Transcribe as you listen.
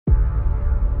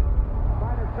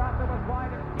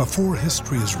Before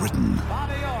history is written,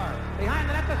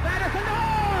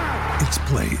 it's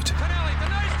played.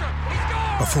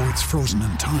 Before it's frozen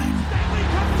in time,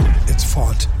 it's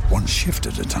fought one shift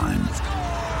at a time.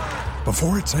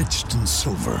 Before it's etched in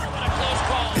silver,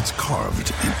 it's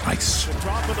carved in ice.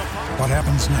 What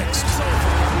happens next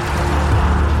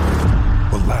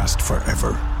will last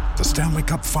forever. The Stanley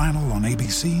Cup Final on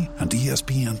ABC and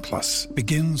ESPN Plus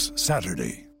begins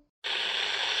Saturday.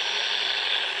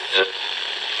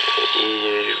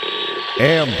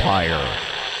 Empire.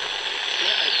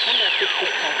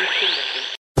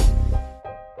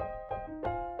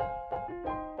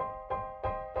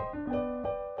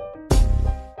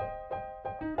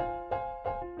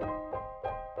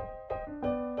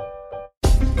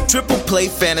 Triple Play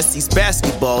Fantasies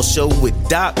basketball show with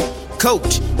Doc,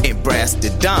 Coach, and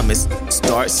Brastradamus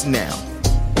starts now.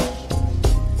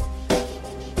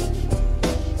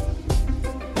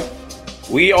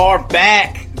 We are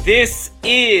back. This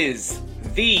is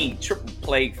the Triple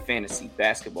Play Fantasy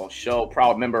Basketball Show,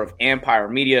 proud member of Empire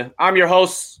Media. I'm your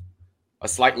host, a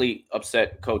slightly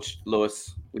upset Coach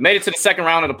Lewis. We made it to the second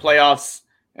round of the playoffs,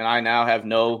 and I now have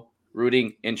no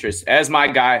rooting interest. As my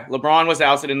guy, LeBron was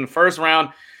ousted in the first round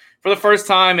for the first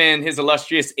time in his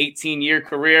illustrious 18-year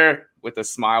career, with a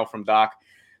smile from Doc,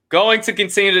 going to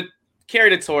continue to carry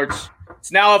the torch.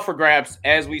 It's now up for grabs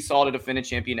as we saw the defending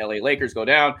champion LA Lakers go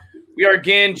down. We are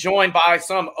again joined by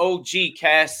some OG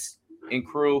cast and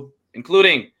crew,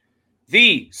 including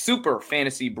the super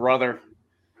fantasy brother,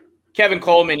 Kevin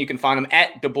Coleman. You can find him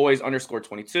at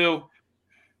TheBoys_22.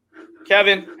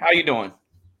 Kevin, how you doing?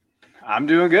 I'm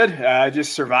doing good. I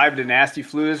just survived a nasty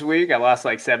flu this week. I lost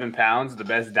like 7 pounds, the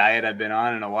best diet I've been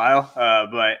on in a while.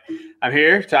 But I'm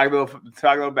here to talk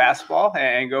a little basketball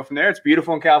and go from there. It's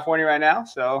beautiful in California right now,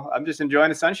 so I'm just enjoying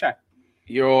the sunshine.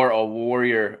 You're a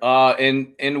warrior.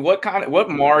 And what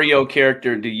Mario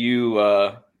character do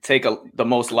you take the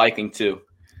most liking to?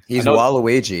 He's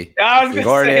Waluigi. We've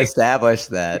already established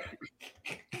that.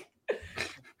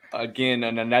 Again,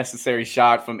 an unnecessary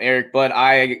shot from Eric, but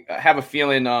I have a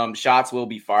feeling shots will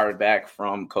be fired back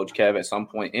from Coach Kev at some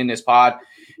point in this pod.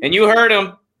 And you heard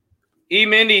him, E.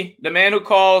 Mindy, the man who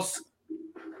calls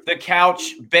the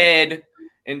couch bed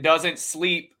and doesn't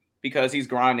sleep because he's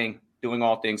grinding, doing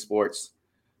all things sports.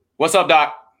 What's up,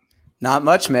 Doc? Not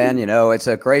much, man. You know, it's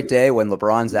a great day when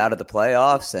LeBron's out of the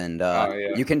playoffs, and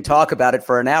you can talk about it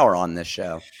for an hour on this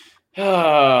show.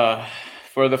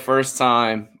 For the first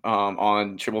time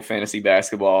on Triple Fantasy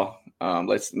Basketball,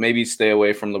 let's maybe stay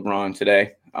away from LeBron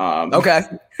today. Okay.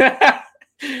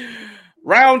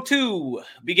 Round 2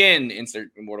 begin. Insert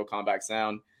Mortal Kombat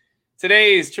sound.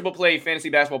 Today's Triple Play Fantasy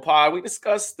Basketball pod, we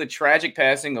discuss the tragic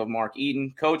passing of Mark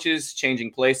Eaton, coaches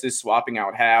changing places, swapping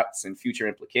out hats, and future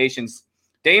implications.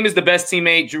 Dame is the best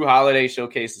teammate. Drew Holiday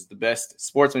showcases the best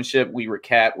sportsmanship. We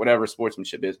recap whatever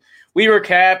sportsmanship is. We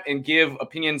recap and give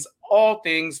opinions, all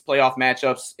things playoff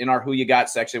matchups in our Who You Got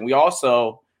section. We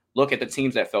also look at the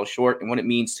teams that fell short and what it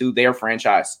means to their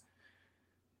franchise.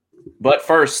 But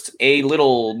first, a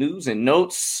little news and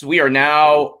notes. We are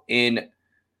now in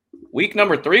week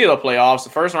number 3 of the playoffs. The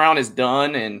first round is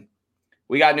done, and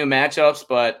we got new matchups,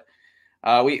 but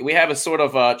we have a sort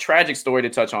of tragic story to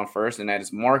touch on first, and that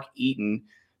is Mark Eaton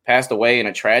passed away in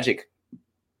a tragic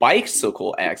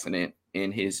bicycle accident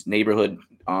in his neighborhood,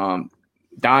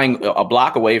 dying a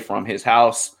block away from his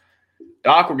house.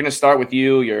 Doc, we're going to start with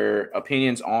you, your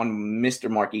opinions on Mr.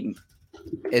 Mark Eaton.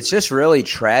 It's just really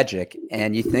tragic,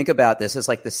 and you think about this, it's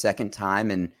like the second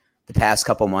time in the past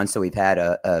couple months that we've had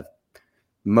a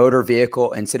motor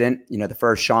vehicle incident. You know, the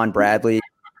first Sean Bradley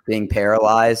being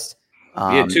paralyzed.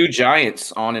 He had 2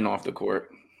 giants on and off the court.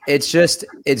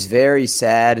 It's very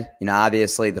sad. You know,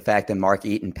 obviously the fact that Mark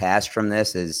Eaton passed from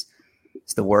this is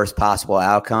the worst possible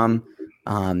outcome.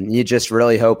 You just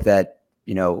really hope that,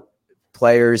 you know,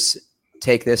 players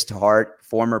take this to heart,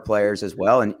 former players as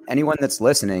well, and anyone that's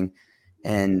listening,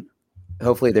 and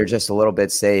hopefully they're just a little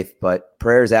bit safe. But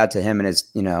prayers out to him and his,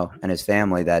 you know, and his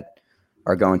family that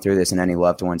are going through this, and any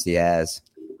loved ones he has.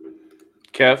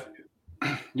 Kev?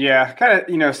 Yeah, kind of,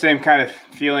 you know, same kind of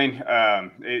feeling.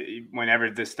 Whenever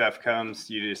this stuff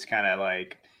comes, you just kind of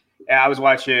like, I was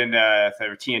watching the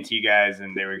TNT guys,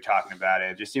 and they were talking about it.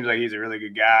 It just seems like he's a really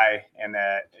good guy, and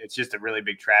that it's just a really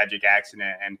big tragic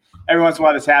accident. And every once in a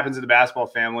while, this happens to the basketball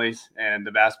families and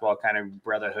the basketball kind of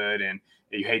brotherhood, and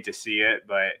you hate to see it,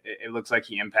 but it looks like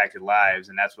he impacted lives,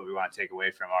 and that's what we want to take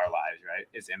away from our lives, right?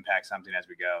 Is impact something as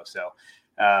we go. So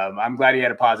I'm glad he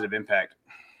had a positive impact.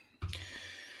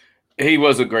 He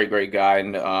was a great, great guy,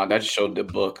 and that just showed the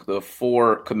book, The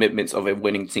 4 Commitments of a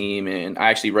Winning Team. And I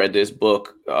actually read this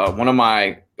book. One of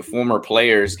my former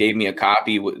players gave me a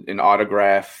copy with an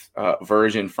autograph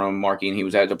version from Mark Eaton. He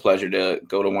was had the pleasure to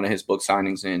go to one of his book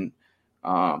signings and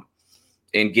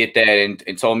get that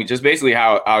and told me just basically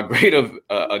how great of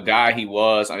a guy he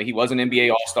was. I mean, he was an NBA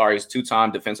All-Star. He's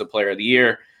 2-time Defensive Player of the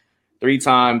Year,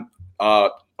 3-time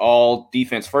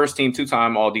All-Defense First Team,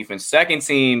 2-time All-Defense Second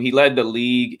Team. He led the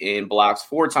league in blocks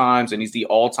 4 times, and he's the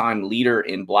all-time leader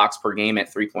in blocks per game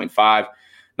at 3.5.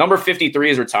 Number 53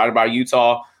 is retired by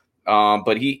Utah,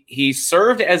 but he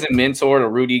served as a mentor to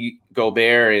Rudy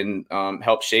Gobert and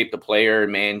helped shape the player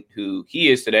and man who he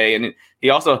is today. And he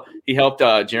helped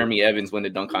Jeremy Evans win the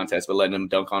dunk contest by letting him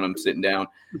dunk on him sitting down.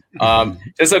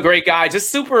 Just a great guy,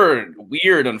 just super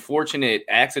weird, unfortunate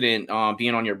accident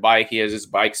being on your bike. He has his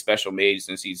bike special made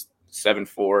since he's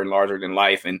 7'4" and larger than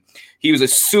life. And he was a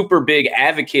super big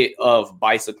advocate of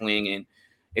bicycling. And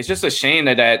it's just a shame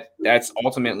that's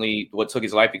ultimately what took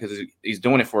his life, because he's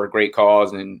doing it for a great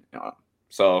cause. And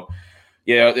so,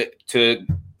 yeah, to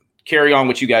carry on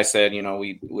what you guys said,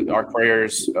 our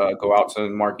prayers go out to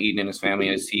Mark Eaton and his family,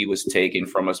 as he was taken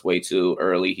from us way too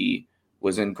early. He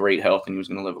was in great health and he was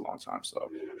going to live a long time. So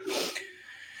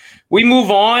we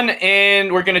move on,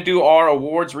 and we're going to do our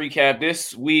awards recap.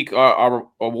 This week, our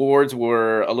awards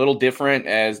were a little different,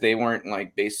 as they weren't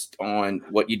like based on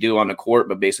what you do on the court,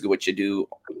 but basically what you do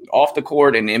off the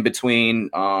court and in between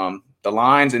the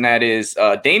lines. And that is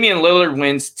Damian Lillard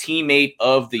wins Teammate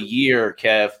of the Year,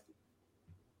 Kev.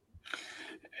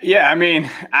 Yeah, I mean,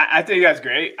 I think that's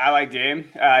great. I like Dame.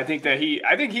 I think he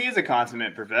is a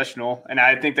consummate professional, and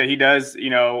I think that he does.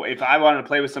 If I wanted to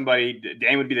play with somebody,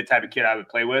 Dame would be the type of kid I would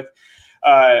play with.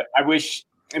 I wish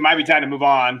it might be time to move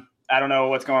on. I don't know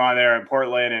what's going on there in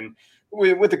Portland, and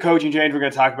with the coaching change, we're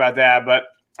going to talk about that. But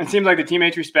it seems like the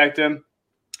teammates respect him.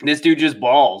 This dude just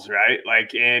balls, right?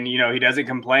 And he doesn't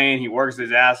complain. He works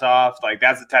his ass off.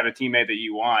 That's the type of teammate that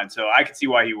you want. So I can see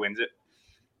why he wins it.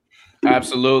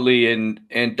 Absolutely.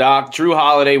 And Doc, Jrue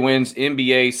Holiday wins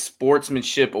NBA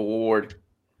Sportsmanship Award.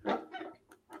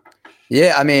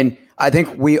 Yeah, I mean, I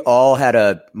think we all had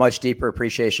a much deeper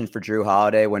appreciation for Jrue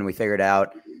Holiday when we figured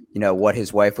out, what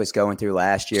his wife was going through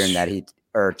last year, and that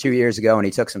 2 years ago, and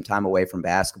he took some time away from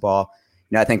basketball.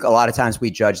 I think a lot of times we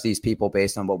judge these people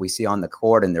based on what we see on the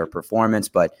court and their performance,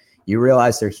 but you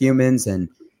realize they're humans, and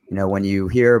when you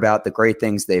hear about the great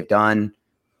things they've done,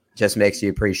 just makes you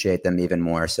appreciate them even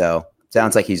more. So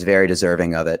sounds like he's very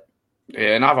deserving of it.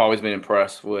 Yeah, and I've always been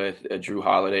impressed with Jrue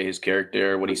Holiday, his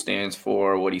character, what he stands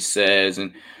for, what he says.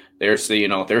 And there's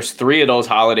 3 of those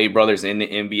Holiday brothers in the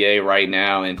NBA right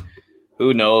now, and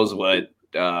who knows what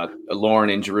Lauren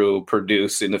and Jrue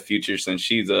produce in the future, since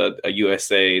she's a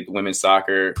USA women's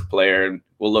soccer player. And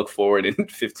we'll look forward in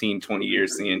 15, 20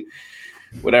 years seeing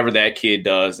whatever that kid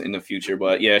does in the future.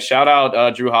 But yeah, shout out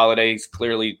Jrue Holiday. He's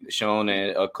clearly shown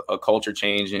a culture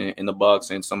change in the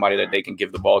Bucks, and somebody that they can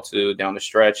give the ball to down the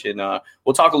stretch. And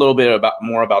we'll talk a little bit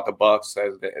more about the Bucks,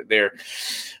 as they're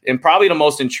in probably the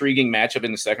most intriguing matchup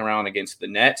in the second round against the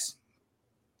Nets.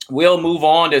 We'll move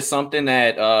on to something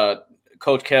that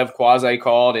Coach Kev quasi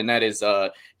called, and that is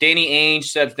Danny Ainge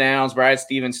steps down. Brad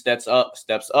Stevens steps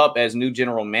up as new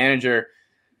general manager.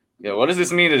 What does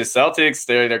this mean to the Celtics?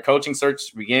 Their coaching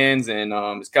search begins, and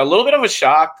it's got a little bit of a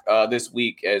shock this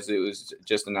week, as it was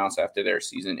just announced after their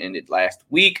season ended last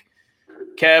week.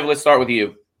 Kev, let's start with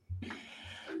you.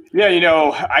 Yeah,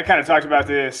 I kind of talked about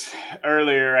this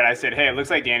earlier, and I said, hey, it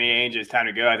looks like Danny Ainge is time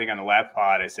to go. I think on the last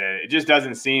pod, I said, it just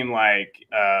doesn't seem like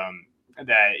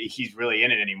that he's really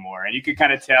in it anymore. And you could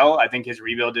kind of tell, I think his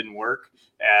rebuild didn't work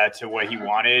to what he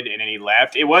wanted, and then he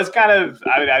left. It was kind of,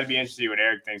 I'd be interested to see what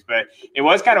Eric thinks, but it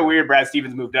was kind of weird Brad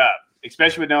Stevens moved up,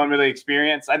 especially with no one really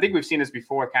experienced. I think we've seen this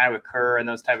before, kind of with Kerr and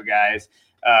those type of guys.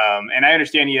 And I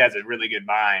understand he has a really good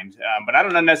mind, but I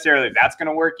don't know necessarily if that's going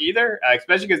to work either,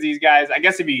 especially because these guys, I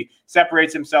guess if he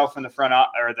separates himself from the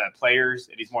or the players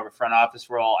and he's more of a front office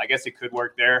role, I guess it could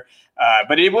work there.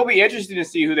 But it will be interesting to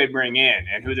see who they bring in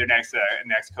and who their next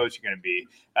coach is going to be.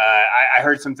 I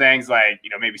heard some things like,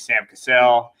 maybe Sam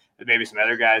Cassell, maybe some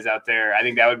other guys out there. I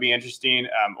think that would be interesting.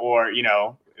 Or,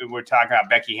 we're talking about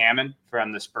Becky Hammond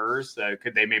from the Spurs.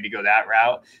 Could they maybe go that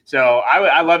route? So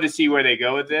I love to see where they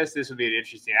go with this. This would be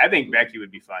interesting. I think Becky would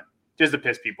be fun, just to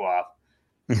piss people off.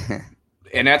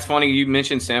 And that's funny you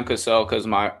mentioned Sam Cassell, because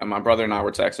my brother and I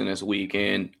were texting this week,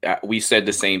 and we said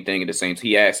the same thing at the same time.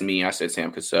 He asked me, I said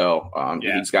Sam Cassell.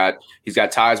 He's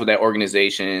got ties with that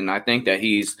organization, and I think that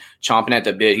he's chomping at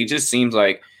the bit. He just seems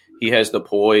like he has the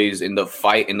poise and the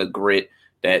fight and the grit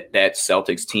that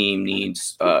Celtics team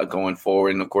needs going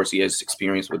forward. And of course, he has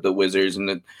experience with the Wizards and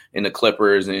the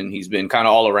Clippers, and he's been kind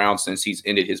of all around since he's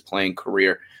ended his playing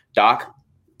career. Doc?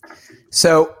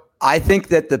 So I think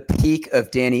that the peak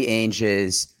of Danny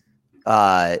Ainge's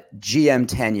GM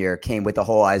tenure came with the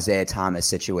whole Isaiah Thomas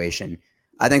situation.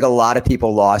 I think a lot of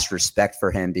people lost respect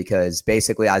for him because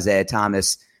basically Isaiah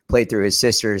Thomas played through his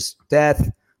sister's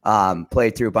death,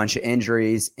 played through a bunch of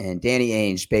injuries, and Danny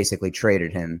Ainge basically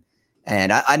traded him.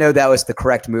 And I know that was the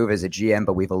correct move as a GM,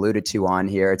 but we've alluded to on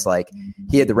here. It's like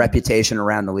he had the reputation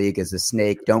around the league as a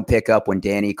snake. Don't pick up when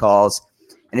Danny calls.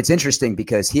 And it's interesting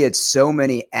because he had so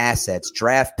many assets,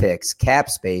 draft picks, cap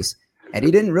space, and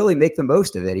he didn't really make the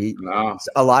most of it.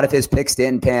 A lot of his picks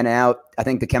didn't pan out. I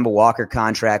think the Kemba Walker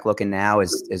contract looking now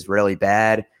is really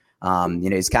bad.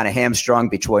 He's kind of hamstrung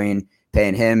between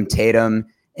paying him, Tatum,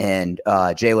 and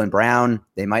Jaylen Brown.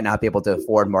 They might not be able to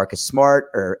afford Marcus Smart,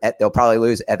 or they'll probably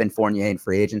lose Evan Fournier in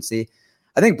free agency.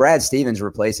 I think Brad Stevens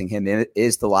replacing him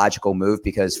is the logical move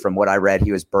because from what I read,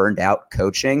 he was burned out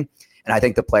coaching. And I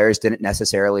think the players didn't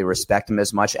necessarily respect him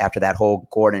as much after that whole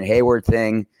Gordon Hayward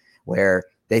thing where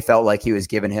they felt like he was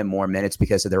giving him more minutes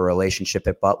because of their relationship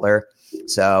at Butler.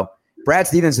 So Brad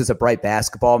Stevens is a bright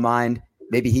basketball mind.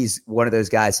 Maybe he's one of those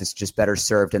guys that's just better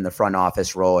served in the front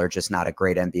office role or just not a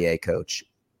great NBA coach.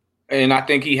 And I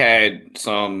think he had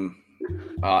some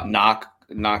knock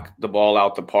the ball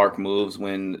out the park moves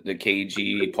when the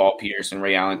KG, Paul Pierce, and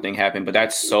Ray Allen thing happened. But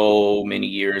that's so many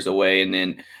years away. And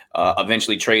then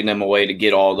eventually trading them away to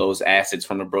get all those assets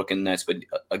from the Brooklyn Nets. But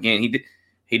again,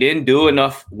 he didn't do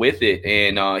enough with it.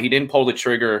 And he didn't pull the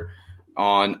trigger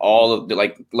on all of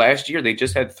the – last year they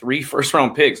just had 3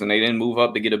 first-round picks, and they didn't move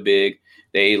up to get a big.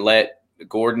 They let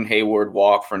Gordon Hayward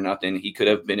walk for nothing. He could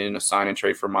have been in a sign and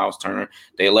trade for Miles Turner.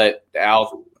 They let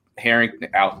Al Harrington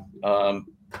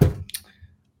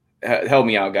help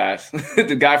me out, guys.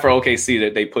 The guy for OKC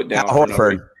that they put down.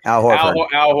 Al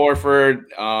Horford.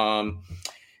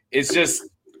 It's just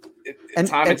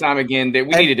time and time again that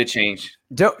we needed to change.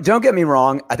 Don't get me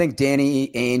wrong. I think Danny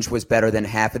Ainge was better than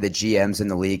half of the GMs in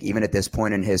the league, even at this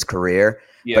point in his career.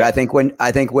 Yeah. But I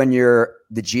think when you're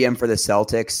the GM for the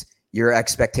Celtics, your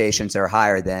expectations are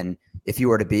higher than if you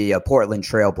were to be a Portland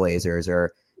Trailblazers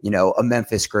or a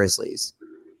Memphis Grizzlies.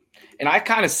 And I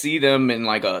kind of see them in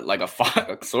like a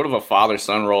sort of a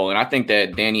father-son role. And I think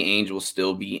that Danny Ainge will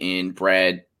still be in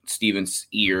Brad Stevens'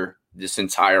 ear this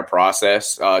entire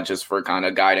process, just for kind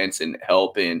of guidance and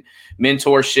help and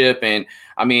mentorship. And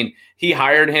I mean, he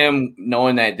hired him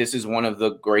knowing that this is one of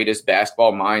the greatest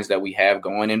basketball minds that we have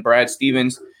going in Brad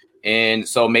Stevens. And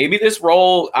so maybe this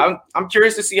role, I'm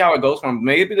curious to see how it goes for him.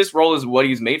 Maybe this role is what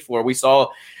he's made for. We saw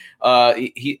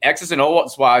he X's and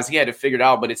O's wise, he had to figure it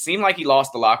out, but it seemed like he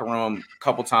lost the locker room a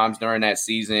couple times during that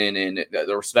season and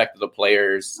the respect of the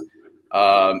players.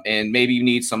 And maybe you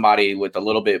need somebody with a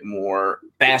little bit more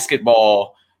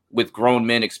basketball with grown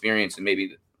men experience. And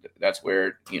maybe that's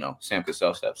where, Sam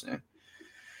Cassell steps in.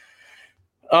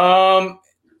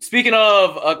 Speaking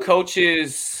of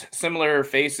coaches, similar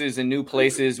faces in new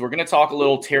places, we're going to talk a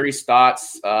little Terry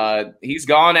Stotts. He's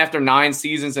gone after 9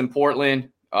 seasons in Portland.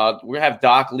 We're going to have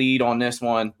Doc lead on this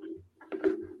one.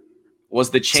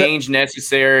 Was the change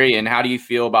necessary, and how do you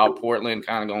feel about Portland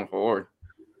kind of going forward?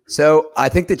 So I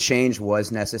think the change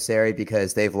was necessary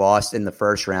because they've lost in the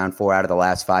first round 4 out of the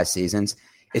last 5 seasons.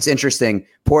 It's interesting.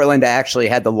 Portland actually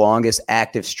had the longest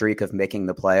active streak of making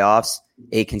the playoffs,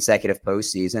 8 consecutive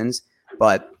postseasons.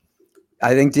 But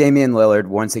I think Damian Lillard,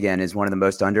 once again, is one of the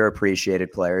most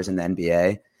underappreciated players in the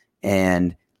NBA.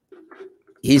 And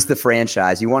he's the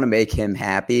franchise. You want to make him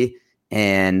happy.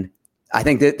 And I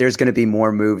think that there's going to be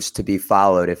more moves to be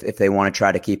followed if they want to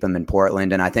try to keep him in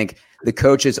Portland. And I think the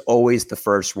coach is always the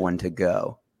first one to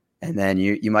go. And then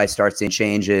you might start seeing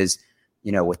changes,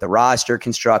 with the roster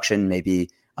construction, maybe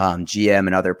GM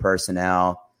and other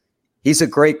personnel. He's a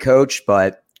great coach,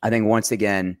 but I think once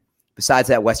again, besides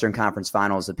that Western Conference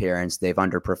Finals appearance, they've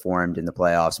underperformed in the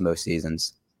playoffs most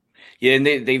seasons. Yeah, and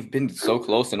they've been so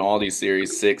close in all these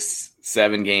series, 6,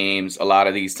 7 games, a lot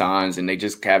of these times, and they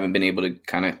just haven't been able to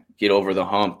kind of get over the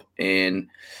hump. And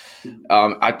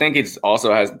I think it's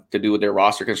also has to do with their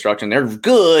roster construction. They're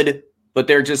good, but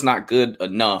they're just not good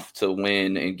enough to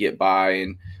win and get by.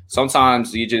 And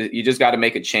sometimes you just got to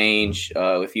make a change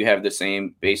if you have the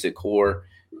same basic core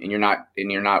and you're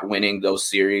not winning those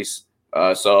series.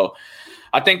 So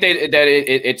I think that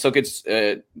it took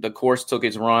the course took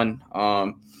its run.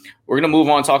 We're going to move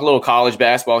on, talk a little college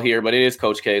basketball here, but it is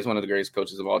Coach K. He's one of the greatest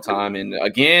coaches of all time. And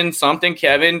again, something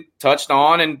Kevin touched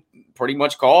on and pretty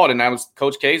much called, and that was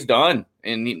Coach K's done,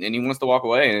 and he wants to walk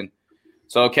away. And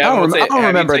so Kevin, I don't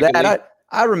remember that.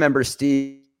 I remember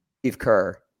Steve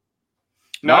Kerr.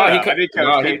 I think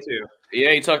Coach K too.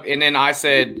 Yeah, he took, and then I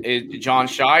said John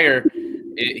Shire.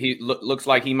 He looks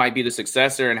like he might be the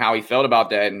successor, and how he felt about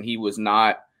that, and he was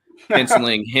not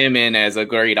penciling him in as a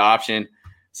great option.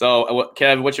 So,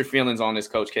 Kev, what's your feelings on this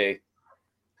Coach K?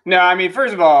 No, I mean,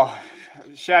 first of all,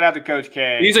 shout out to Coach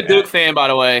K. He's a Duke fan, by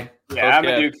the way. Yeah, Coach I'm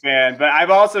Kev. a Duke fan, but I've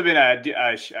also been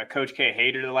a Coach K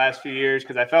hater the last few years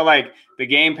because I felt like the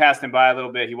game passed him by a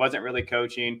little bit. He wasn't really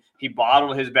coaching. He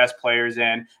bottled his best players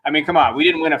in. I mean, come on. We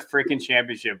didn't win a freaking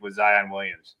championship with Zion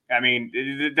Williams. I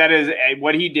mean, that is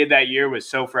what he did that year was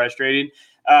so frustrating.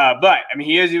 But, I mean,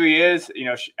 he is who he is. You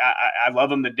know, I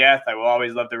love him to death. I will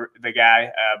always love the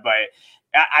guy. But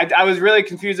I was really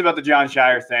confused about the Jon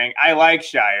Scheyer thing. I like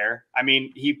Scheyer. I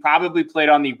mean, he probably played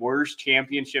on the worst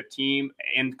championship team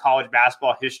in college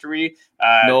basketball history.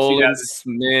 Nolan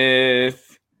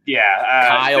Smith. Yeah.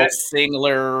 Kyle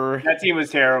Singler. That team was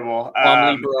terrible.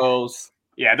 Plumlee Bros.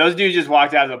 Yeah, those dudes just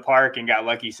walked out of the park and got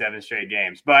lucky 7 straight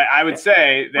games. But I would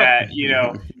say that, you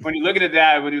know, when you're looking at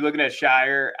that, when you're looking at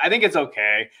Scheyer, I think it's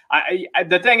okay.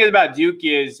 The thing is about Duke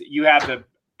is you have the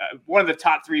one of the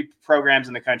top 3 programs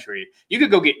in the country. You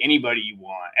could go get anybody you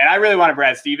want. And I really wanted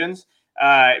Brad Stevens.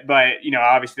 But, you know,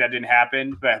 obviously that didn't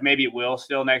happen. But maybe it will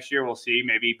still next year. We'll see.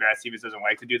 Maybe Brad Stevens doesn't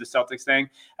like to do the Celtics thing.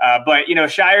 But, you know,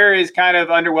 Scheyer is kind of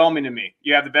underwhelming to me.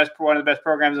 You have one of the best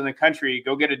programs in the country.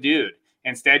 Go get a dude.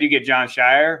 Instead, you get Jon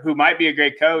Scheyer, who might be a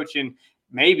great coach, and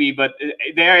maybe, but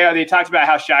they talked about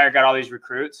how Scheyer got all these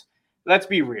recruits. Let's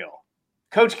be real.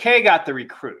 Coach K got the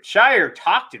recruit. Scheyer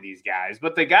talked to these guys,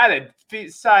 but the guy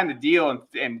that signed the deal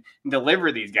and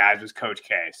delivered these guys was Coach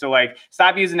K. So, like,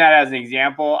 stop using that as an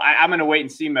example. I'm in a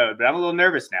wait-and-see mode, but I'm a little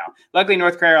nervous now. Luckily,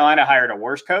 North Carolina hired a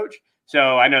worse coach,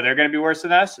 so I know they're going to be worse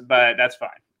than us, but that's fine.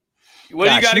 What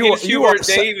do you got against Hubert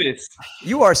Davis?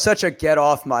 You are such a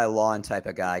get-off-my-lawn type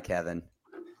of guy, Kevin.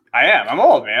 I am. I'm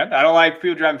old, man. I don't like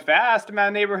people driving fast in my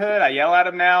neighborhood. I yell at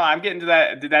them now. I'm getting to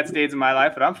that stage in my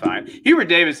life, but I'm fine. Hubert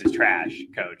Davis is trash,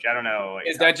 coach. I don't know.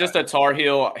 Is that just a Tar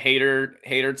Heel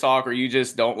hater talk, or you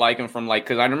just don't like him from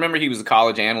because I remember he was a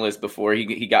college analyst before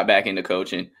he got back into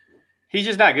coaching. He's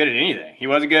just not good at anything. He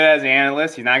wasn't good as an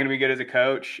analyst. He's not going to be good as a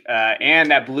coach.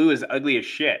 And that blue is ugly as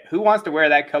shit. Who wants to wear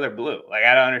that color blue? Like,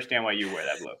 I don't understand why you wear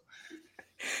that blue.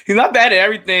 He's not bad at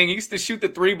everything. He used to shoot the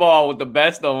 3-ball with the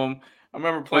best of them. I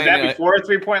remember playing. Was that before a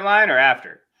 3-point line or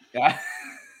after? Yeah.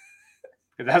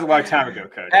 Because that was a long time ago,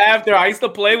 coach. After. I used to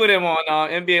play with him on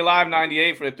NBA Live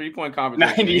 98 for the 3-point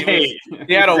competition. 98.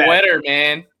 He had a wetter,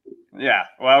 man. Yeah.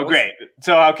 Well, great.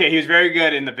 So, okay, he was very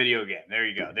good in the video game. There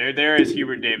you go. There is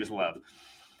Hubert Davis love.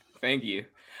 Thank you.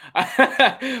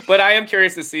 But I am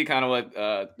curious to see kind of what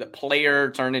the player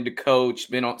turned into coach,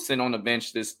 sitting on the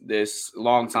bench this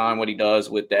long time, what he does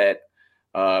with that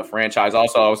franchise.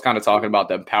 Also, I was kind of talking about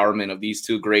the empowerment of these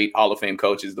 2 great Hall of Fame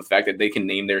coaches, the fact that they can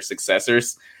name their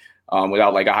successors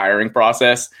without like a hiring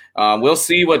process. We'll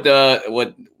see what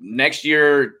next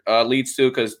year leads to,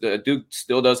 because Duke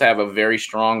still does have a very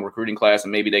strong recruiting class,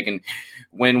 and maybe they can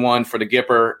win one for the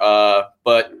Gipper.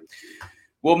 But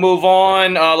we'll move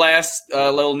on. Last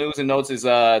little news and notes is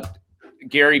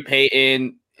Gary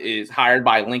Payton is hired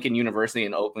by Lincoln University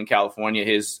in Oakland, California,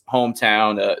 his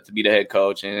hometown, to be the head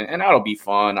coach. And that'll be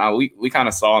fun. We kind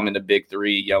of saw him in the Big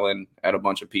 3 yelling at a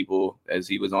bunch of people as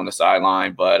he was on the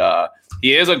sideline. But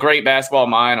he is a great basketball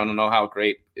mind. I don't know how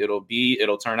great it'll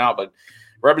turn out. But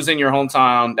representing your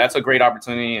hometown, that's a great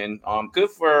opportunity. And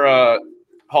good for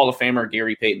Hall of Famer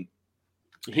Gary Payton.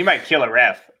 He might kill a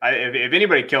ref. If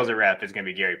anybody kills a ref, it's going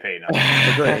to be Gary Payton.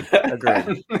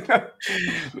 Agreed.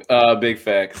 Big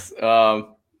facts.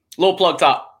 Little plug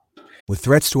top. With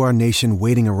threats to our nation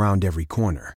waiting around every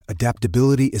corner,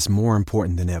 adaptability is more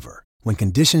important than ever. When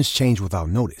conditions change without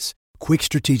notice, quick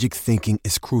strategic thinking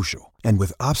is crucial. And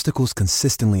with obstacles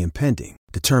consistently impending,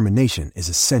 determination is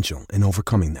essential in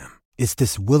overcoming them. It's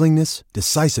this willingness,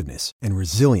 decisiveness, and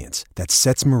resilience that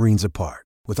sets Marines apart.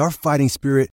 With our fighting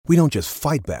spirit, we don't just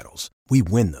fight battles, we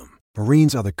win them.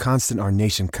 Marines are the constant our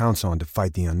nation counts on to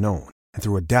fight the unknown. And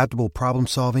through adaptable problem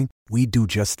solving, we do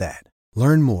just that.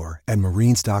 Learn more at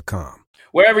Marines.com.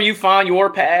 Wherever you find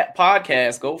your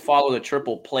podcast, go follow the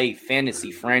Triple Play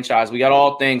Fantasy franchise. We got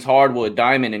all things hardwood,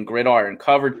 diamond, and gridiron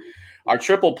covered. Our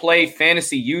Triple Play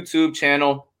Fantasy YouTube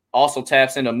channel also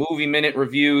taps into Movie Minute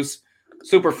reviews,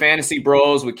 Super Fantasy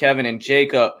Bros with Kevin and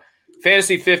Jacob,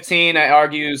 Fantasy 15 that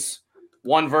argues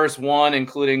 1 versus 1,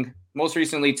 including most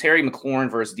recently Terry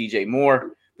McLaurin versus DJ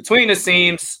Moore, Between the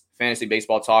Seams, Fantasy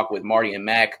Baseball Talk with Marty and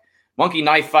Mac, Monkey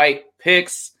Knife Fight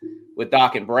Picks with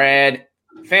Doc and Brad,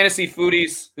 Fantasy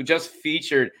Foodies, who just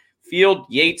featured Field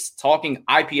Yates talking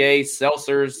IPA,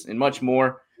 seltzers, and much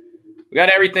more. We got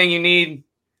everything you need.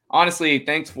 Honestly,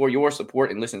 thanks for your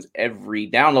support and listens every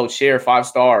download, share,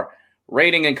 5-star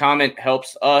rating, and comment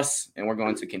helps us. And we're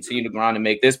going to continue to grind and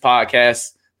make this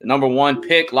podcast the #1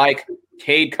 pick like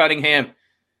Cade Cunningham.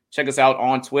 Check us out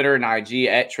on Twitter and IG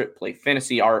at Triple Play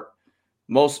Fantasy. Our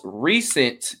most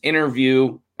recent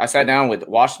interview, I sat down with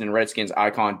Washington Redskins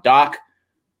icon Doc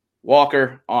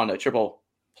Walker on the Triple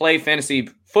Play Fantasy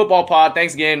Football Pod.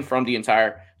 Thanks again from the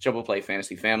entire Triple Play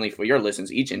Fantasy family for your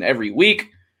listens each and every week.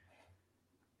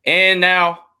 And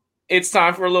now it's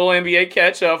time for a little NBA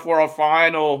catch-up for our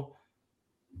final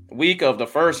week of the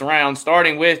first round,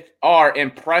 starting with our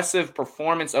impressive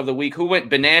performance of the week. Who went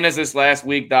bananas this last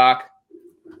week, Doc?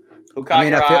 Who caught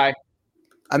your eye?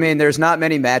 There's not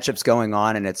many matchups going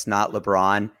on, and it's not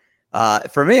LeBron.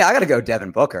 For me, I got to go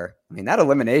Devin Booker. That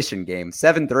elimination game,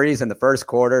 7 threes in the first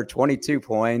quarter, 22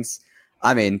 points.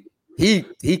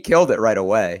 He killed it right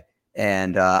away.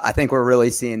 And I think we're really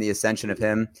seeing the ascension of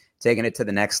him, taking it to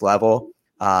the next level.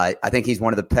 I think he's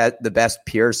one of the best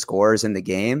pure scorers in the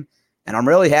game. And I'm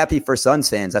really happy for Suns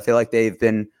fans. I feel like they've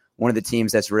been one of the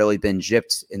teams that's really been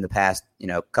gypped in the past,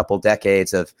 couple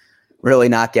decades of really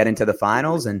not getting to the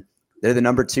finals. And they're the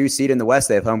number 2 seed in the West.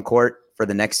 They have home court for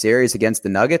the next series against the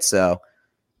Nuggets. So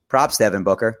props, Devin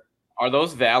Booker. Are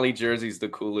those Valley jerseys the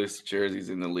coolest jerseys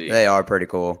in the league? They are pretty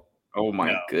cool. Oh,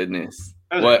 my goodness.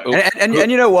 What? And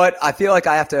you know what? I feel like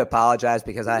I have to apologize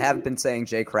because I haven't been saying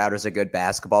Jay Crowder's a good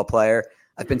basketball player.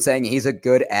 I've been saying he's a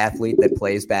good athlete that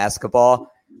plays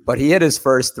basketball. But he hit his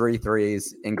first 3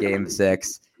 threes in Game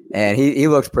 6, and he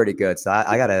looked pretty good. So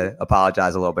I got to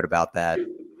apologize a little bit about that.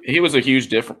 He was a huge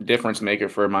difference maker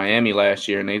for Miami last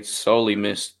year, and they solely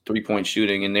missed 3-point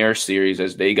shooting in their series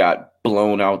as they got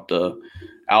blown out the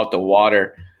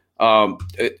water.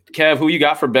 Kev, who you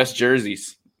got for best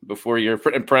jerseys before your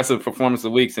impressive performance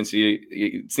of the week? Since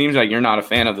it seems like you're not a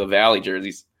fan of the Valley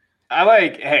jerseys.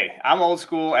 I'm old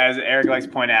school, as Eric likes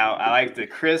to point out. I like the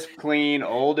crisp, clean,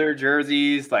 older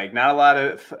jerseys, like not a lot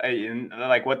of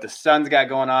like what the Suns got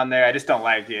going on there. I just don't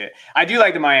like it. I do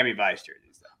like the Miami Vice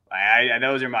jerseys, though.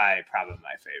 Those are probably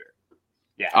my favorite.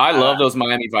 Yeah, I love those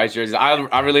Miami Vice jerseys.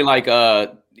 I really like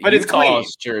but it's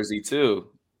Utah's jersey too.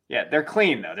 Yeah, they're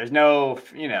clean though. There's no,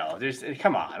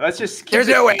 come on. Let's just. There's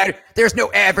no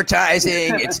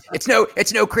advertising.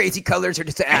 It's no crazy colors or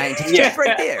designs. It's just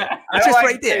right there. It's just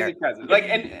right there. Like,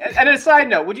 and a side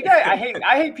note, would you guys? I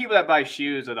hate people that buy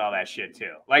shoes with all that shit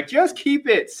too. Like, just keep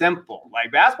it simple.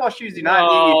 Like, basketball shoes do not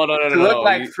need to look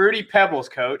like Fruity Pebbles,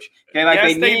 Coach. Okay, like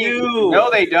yes, they do.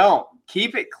 No, they don't.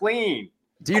 Keep it clean.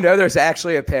 Do you know there's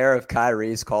actually a pair of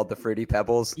Kyries called the Fruity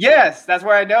Pebbles? Yes, that's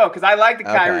where I know, because I like the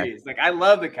Kyries. Like, I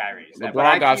love the Kyries.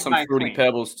 LeBron got some Fruity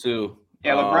Pebbles too.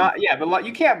 Yeah, LeBron. But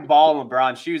you can't ball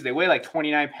LeBron shoes. They weigh like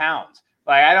 29 pounds.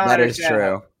 Like, I don't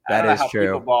understand. That is true.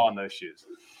 People ball in those shoes.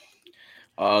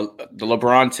 The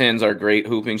LeBron 10s are great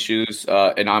hooping shoes,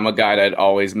 and I'm a guy that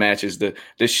always matches the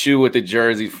shoe with the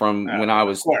jersey from when I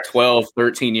was 12,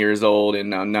 13 years old,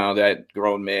 and now that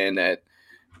grown man that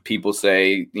people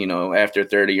say, after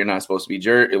 30, you're not supposed to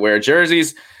be wear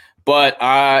jerseys. But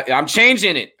I'm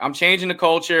changing it. I'm changing the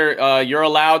culture. You're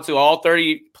allowed to, all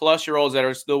 30-plus-year-olds that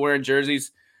are still wearing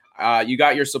jerseys. You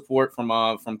got your support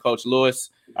from Coach Lewis.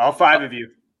 All 5 of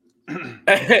you.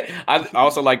 I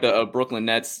also like the Brooklyn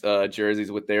Nets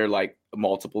jerseys with their like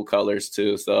multiple colors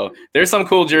too. So there's some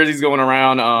cool jerseys going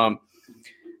around.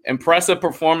 Impressive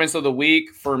performance of the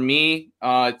week for me,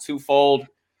 twofold.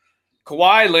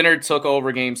 Kawhi Leonard took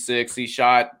over Game 6. He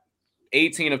shot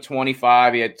 18 of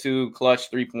 25. He had 2 clutch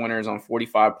 3-pointers on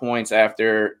 45 points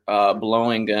after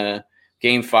blowing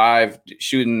Game 5,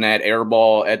 shooting that air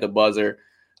ball at the buzzer.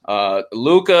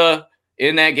 Luka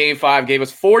in that Game 5 gave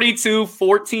us 42,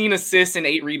 14 assists, and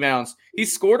 8 rebounds. He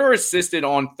scored or assisted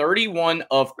on 31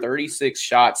 of 36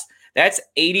 shots. That's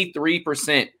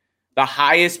 83%, the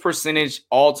highest percentage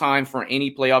all time for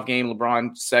any playoff game.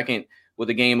 LeBron second with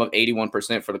a game of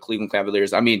 81% for the Cleveland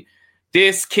Cavaliers.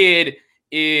 This kid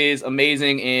is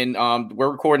amazing, and we're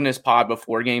recording this pod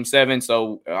before Game 7,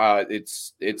 so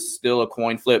it's still a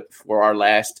coin flip for our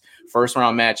last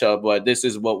first-round matchup, but this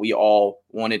is what we all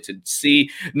wanted to see.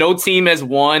 No team has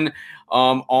won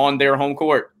on their home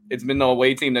court. It's been the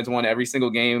away team that's won every single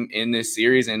game in this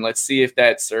series, and let's see if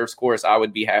that serves course. I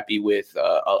would be happy with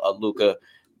a Luka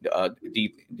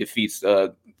defeats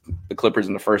the Clippers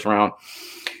in the first round.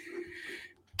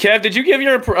 Kev, did you give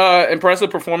your impressive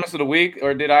performance of the week,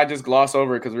 or did I just gloss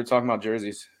over it because we were talking about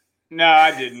jerseys? No,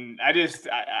 I didn't. I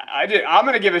did. I'm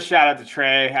going to give a shout out to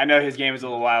Trey. I know his game was a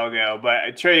little while ago,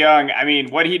 but Trae Young,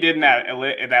 what he did in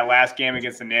that last game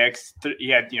against the Knicks, he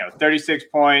had 36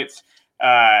 points,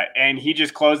 and he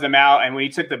just closed them out. And when he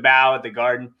took the bow at the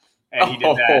Garden, and he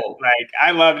did that,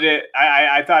 I loved it.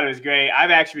 I thought it was great. I've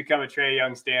actually become a Trae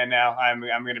Young stan now. I'm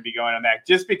going to be going on that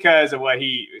just because of what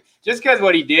he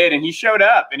did, and he showed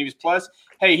up, and he was plus.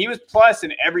 Hey, he was plus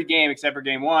in every game except for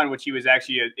game one, which he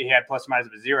had plus or minus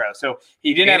of a 0. So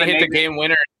he didn't have hit the game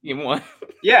winner in game one.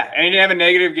 Yeah, and he didn't have a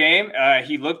negative game.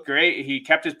 He looked great. He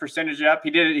kept his percentage up.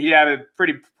 He had a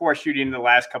pretty poor shooting in the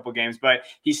last couple of games, but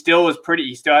he still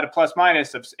had a plus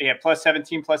minus of, he had plus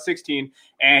 17, plus 16,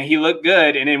 and he looked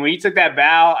good. And then when he took that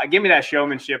bow, give me that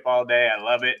showmanship all day. I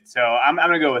love it. So I'm going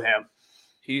to go with him.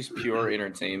 He's pure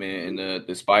entertainment. And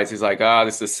the Spice, he's like,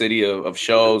 this is a city of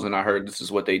shows, and I heard this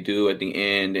is what they do at the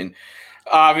end. And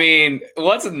I mean,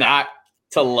 what's not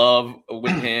to love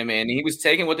with him? And he was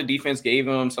taking what the defense gave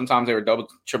him. Sometimes they were double,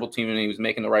 triple teaming, and he was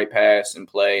making the right pass and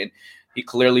play. And he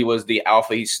clearly was the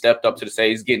alpha. He stepped up to the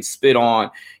stage. He's getting spit on.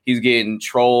 He's getting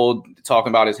trolled, talking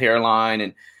about his hairline,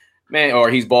 and or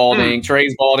he's balding.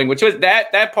 Trey's balding, which was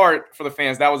that part for the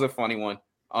fans. That was a funny one.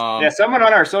 Someone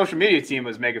on our social media team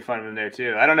was making fun of him there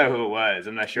too. I don't know who it was.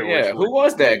 I'm not sure. Yeah, who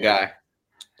was that guy?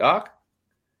 Doc?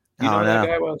 You know who that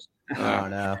guy was? I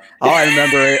don't know. All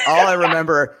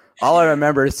I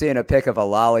remember is seeing a pic of a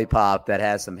lollipop that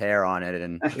has some hair on it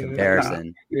in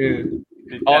comparison. Yeah.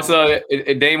 Also,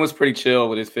 Dame was pretty chill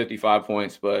with his 55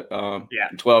 points, but 12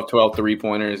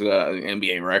 3-pointers,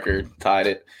 NBA record, tied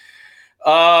it.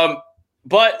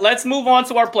 But let's move on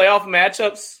to our playoff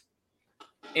matchups.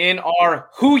 In our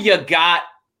Who Ya Got,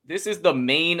 this is the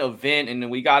main event, and then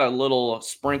we got a little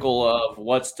sprinkle of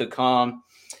what's to come.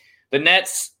 The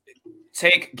Nets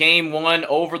take game one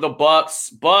over the Bucks,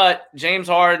 but James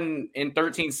Harden in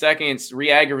 13 seconds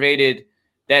re-aggravated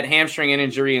that hamstring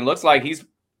injury, and looks like he's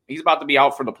about to be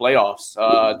out for the playoffs.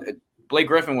 Blake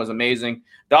Griffin was amazing.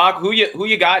 Doc, who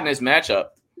you got in this matchup?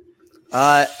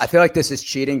 I feel like this is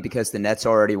cheating because the Nets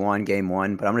already won game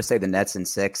one, but I'm going to say the Nets in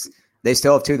 6. They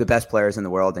still have two of the best players in the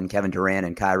world in Kevin Durant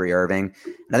and Kyrie Irving.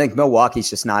 And I think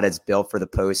Milwaukee's just not as built for the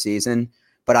postseason.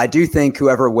 But I do think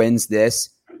whoever wins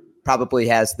this probably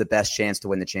has the best chance to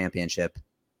win the championship.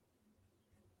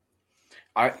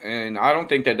 I don't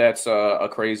think that's a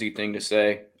crazy thing to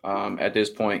say at this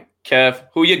point. Kev,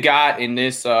 who you got in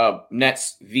this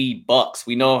Nets v Bucks?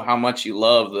 We know how much you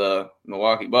love the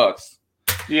Milwaukee Bucks.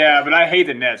 Yeah, but I hate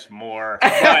the Nets more.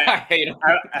 But I hate them.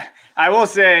 I will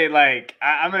say,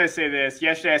 I'm going to say this.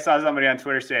 Yesterday, I saw somebody on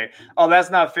Twitter say, "Oh,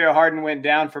 that's not fair. Harden went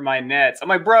down for my Nets." I'm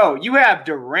like, bro, you have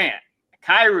Durant,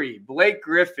 Kyrie, Blake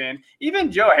Griffin,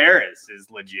 even Joe Harris is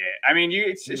legit. I mean,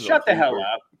 you shut the hell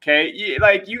up, okay?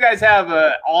 You guys have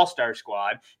an all-star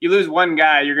squad. You lose one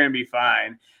guy, you're going to be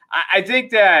fine. I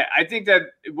think that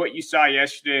what you saw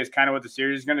yesterday is kind of what the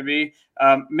series is going to be.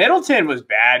 Middleton was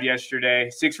bad yesterday,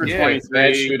 6 for 23,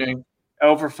 bad shooting,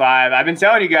 0 for 5. I've been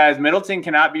telling you guys, Middleton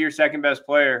cannot be your second best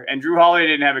player, and Drew Holiday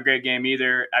didn't have a great game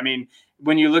either. I mean,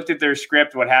 when you looked at their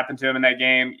script, what happened to him in that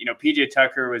game, PJ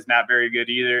Tucker was not very good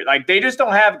either. They just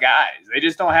don't have guys. They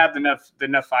just don't have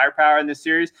enough firepower in this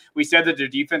series. We said that their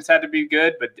defense had to be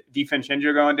good, but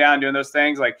DiVincenzo going down, doing those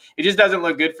things, it just doesn't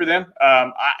look good for them.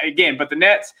 But the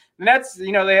Nets,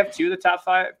 they have 2 of the top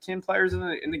 10 players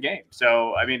in the game.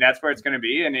 So, I mean, that's where it's going to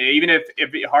be. And even if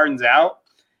it hardens out,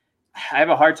 I have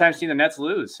a hard time seeing the Nets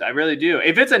lose. I really do.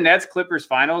 If it's a Nets-Clippers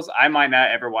finals, I might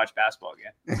not ever watch basketball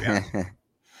again.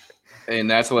 And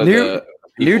that's what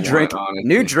new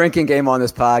drinking game on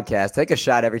this podcast. Take a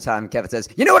shot every time Kevin says,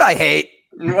 "You know what I hate?"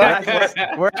 we're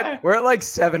at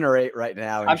 7 or 8 right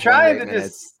now. I'm trying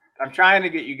to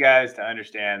get you guys to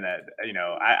understand that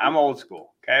I'm old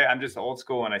school. Okay, I'm just old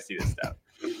school when I see this stuff.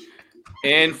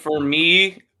 And for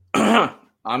me,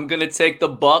 I'm gonna take the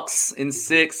Bucks in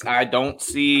 6. I don't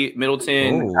see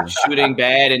Middleton shooting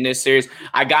bad in this series.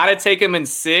 I gotta take him in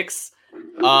 6.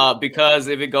 Because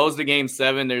if it goes to game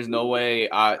 7, there's no way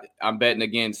I'm betting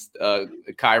against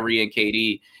Kyrie and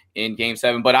KD in game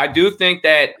 7. But I do think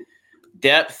that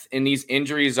depth in these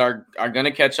injuries are going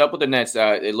to catch up with the Nets.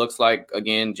 It looks like,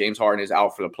 again, James Harden is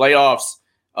out for the playoffs.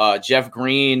 Jeff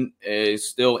Green is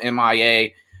still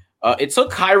MIA. It took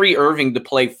Kyrie Irving to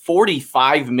play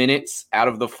 45 minutes out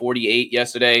of the 48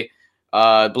 yesterday.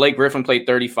 Blake Griffin played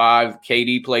 35.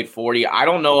 KD played 40. I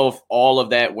don't know if all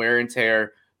of that wear and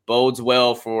tear bodes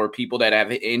well for people that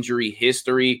have injury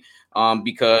history,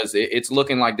 because it's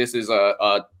looking like this is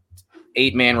a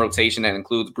 8-man rotation that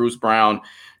includes Bruce Brown,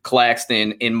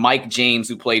 Claxton, and Mike James,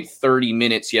 who played 30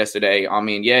 minutes yesterday. I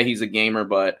mean, yeah, he's a gamer,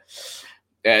 but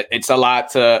it's a lot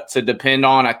to depend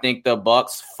on. I think the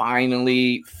Bucks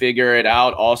finally figure it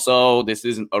out. Also, this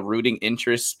isn't a rooting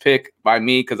interest pick by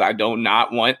me because I do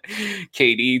not want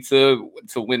KD to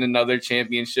win another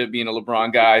championship being a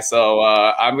LeBron guy. So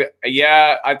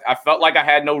I felt like I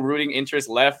had no rooting interest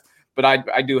left, but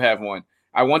I do have one.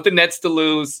 I want the Nets to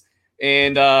lose,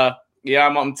 and I'm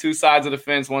on 2 sides of the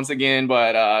fence once again.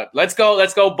 But let's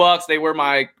go Bucks. They were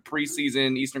my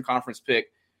preseason Eastern Conference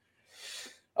pick.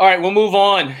 All right, we'll move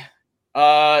on.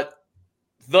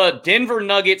 The Denver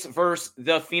Nuggets versus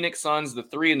the Phoenix Suns, the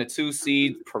 3 and the 2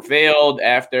 seed, prevailed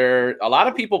after a lot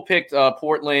of people picked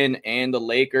Portland and the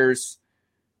Lakers.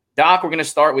 Doc, we're going to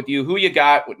start with you. Who you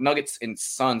got with Nuggets and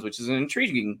Suns, which is an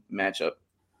intriguing matchup?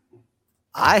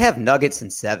 I have Nuggets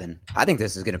in 7. I think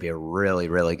this is going to be a really,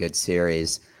 really good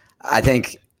series. I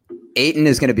think Ayton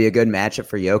is going to be a good matchup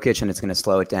for Jokic, and it's going to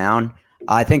slow it down.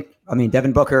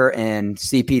 Devin Booker and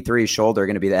CP3's shoulder are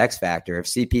going to be the X factor. If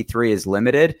CP3 is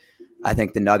limited, I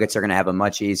think the Nuggets are going to have a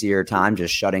much easier time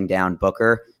just shutting down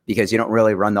Booker because you don't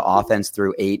really run the offense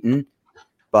through Ayton.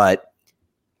 But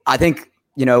I think,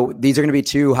 these are going to be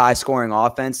 2 high-scoring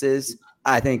offenses.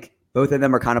 I think both of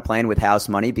them are kind of playing with house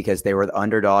money because they were the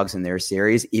underdogs in their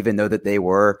series, even though that they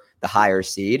were the higher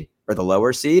seed or the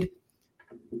lower seed.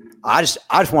 I just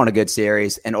want a good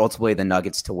series and ultimately the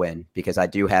Nuggets to win because I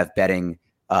do have betting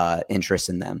interest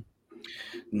in them.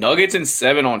 Nuggets in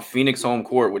 7 on Phoenix home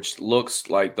court, which looks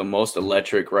like the most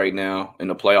electric right now in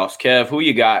the playoffs. Kev, who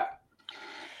you got?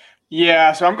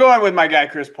 Yeah, so I'm going with my guy,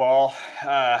 Chris Paul.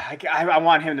 I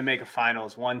want him to make a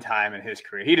finals one time in his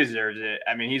career. He deserves it.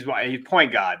 I mean, he's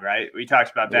point guard, right? We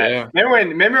talked about that. Yeah.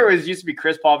 Remember it used to be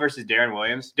Chris Paul versus Darren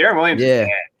Williams? Darren Williams is dead.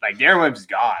 Like, Darren Williams is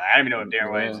gone. I don't even know if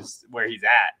Darren Williams is where he's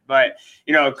at. But,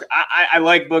 I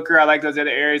like Booker. I like those other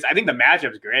areas. I think the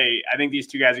matchup's great. I think these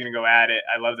 2 guys are going to go at it.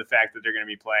 I love the fact that they're going to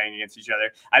be playing against each other.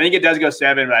 I think it does go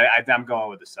 7, but I'm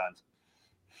going with the Suns.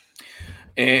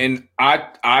 And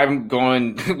I'm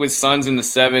going with Suns in the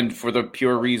 7 for the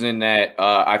pure reason that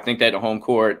I think that the home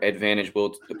court advantage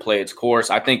will play its course.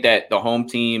 I think that the home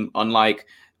team, unlike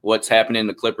what's happening in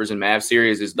the Clippers and Mavs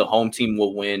series, is the home team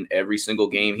will win every single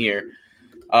game here.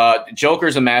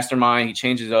 Joker's a mastermind. He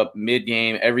changes up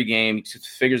mid-game, every game. He just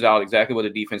figures out exactly what the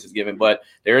defense is given. But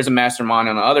there is a mastermind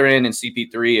on the other end in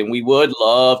CP3, and we would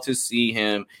love to see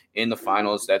him in the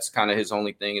finals. That's kind of his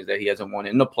only thing is that he hasn't won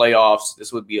in the playoffs.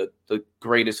 This would be the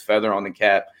greatest feather on the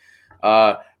cap.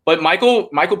 But Michael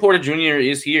Porter Jr.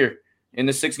 is here in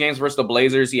the 6 games versus the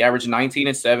Blazers. He averaged 19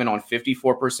 and 7 on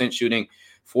 54% shooting,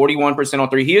 41% on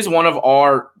 3. He is one of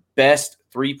our best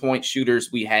 3-point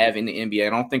shooters we have in the NBA. I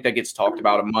don't think that gets talked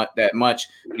about that much,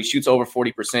 but he shoots over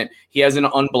 40%. He has an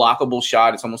unblockable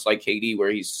shot. It's almost like KD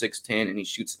where he's 6'10", and he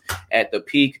shoots at the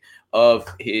peak of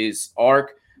his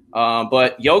arc.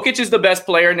 But Jokic is the best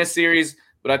player in this series,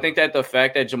 but I think that the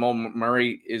fact that Jamal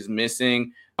Murray is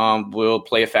missing will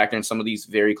play a factor in some of these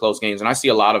very close games. And I see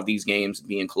a lot of these games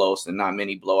being close and not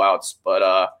many blowouts,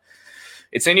 but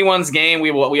it's anyone's game.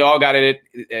 We all got it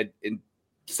at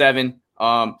 7.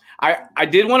 I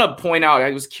did want to point out,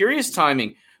 I was curious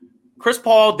timing. Chris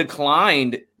Paul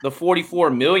declined the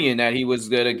 $44 million that he was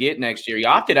going to get next year. He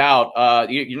opted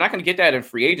out. You're not going to get that in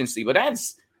free agency, but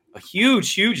that's a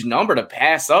huge number to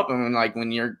pass up. I mean, like when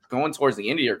you're going towards the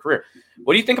end of your career.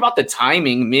 What do you think about the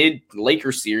timing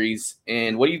mid-Lakers series,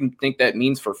 and what do you think that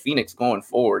means for Phoenix going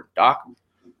forward, Doc?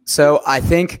 So I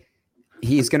think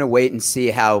he's going to wait and see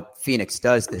how Phoenix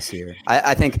does this year.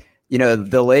 I think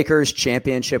the Lakers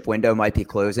championship window might be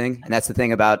closing. And that's the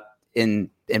thing about in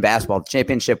basketball, the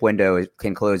championship window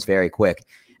can close very quick.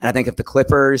 And I think if the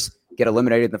Clippers get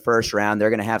eliminated in the first round, they're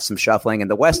going to have some shuffling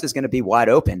and the West is going to be wide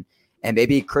open. And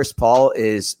maybe Chris Paul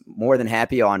is more than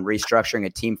happy on restructuring a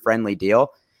team-friendly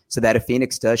deal so that if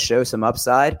Phoenix does show some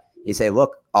upside, you say,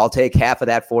 look, I'll take half of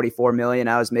that $44 million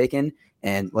I was making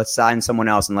and let's sign someone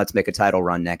else and let's make a title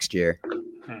run next year.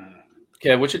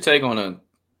 Kev, what's your take on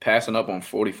passing up on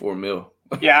 $44 million?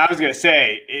 Yeah, I was gonna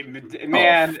say,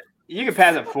 man, you can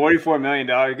pass up $44 million.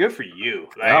 Good for you.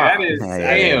 Like, that is,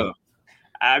 damn.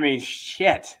 I mean,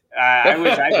 shit. I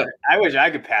wish I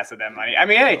could pass up that money. I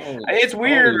mean, hey, it's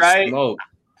weird, right? Smoke.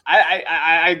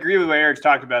 I agree with what Eric's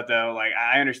talked about, though. Like,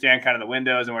 I understand kind of the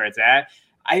windows and where it's at.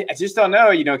 I just don't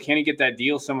know. Can he get that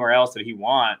deal somewhere else that he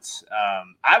wants?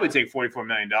 I would take $44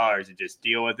 million and just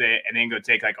deal with it, and then go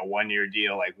take like a 1-year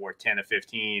deal, like worth 10 to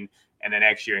 15. And the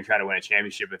next year and try to win a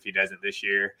championship if he doesn't this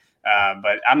year.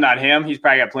 But I'm not him. He's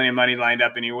probably got plenty of money lined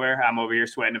up anywhere. I'm over here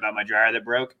sweating about my dryer that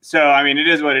broke. So, I mean, it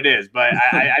is what it is. But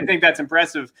I think that's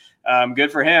impressive.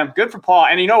 Good for him. Good for Paul.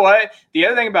 And you know what? The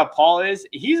other thing about Paul is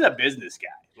he's a business guy.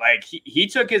 Like, he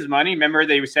took his money. Remember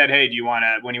they said, hey, do you want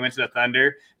to – when he went to the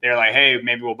Thunder, they're like, hey,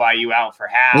 maybe we'll buy you out for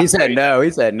half. He said no.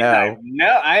 He said no. Like, no,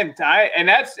 and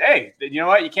that's – hey, you know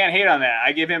what? You can't hate on that.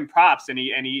 I give him props, and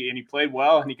he played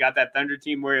well, and he got that Thunder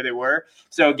team where they were.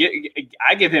 So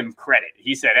I give him credit.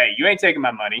 He said, hey, you ain't taking my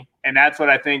money, and that's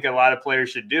what I think a lot of players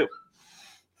should do.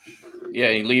 Yeah,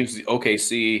 he leaves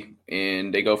OKC,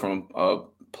 and they go from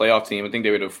playoff team. I think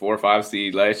they were the 4 or 5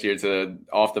 seed last year to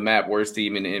off the map worst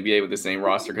team in the NBA with the same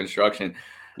roster construction.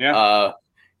 Yeah.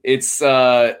 It's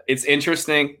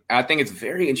interesting. I think it's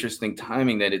very interesting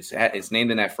timing that it's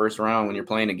named in that first round when you're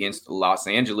playing against Los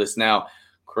Angeles. Now,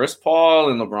 Chris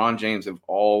Paul and LeBron James have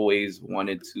always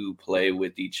wanted to play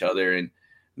with each other, and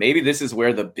maybe this is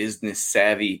where the business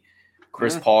savvy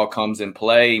Chris Paul comes in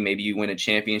play. Maybe you win a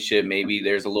championship. Maybe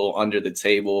there's a little under the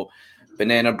table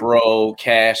banana bro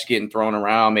cash getting thrown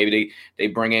around. Maybe they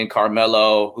bring in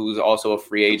Carmelo, who's also a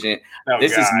free agent.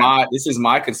 This is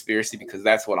my conspiracy because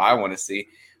that's what I want to see.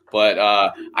 But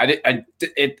I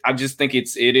just think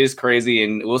it is crazy,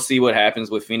 and we'll see what happens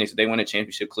with Phoenix. If they win a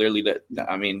championship, clearly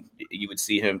you would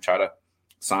see him try to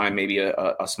sign maybe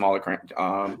a smaller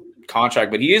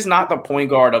contract. But he is not the point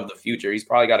guard of the future. He's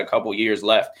probably got a couple years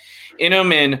left in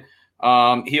him, and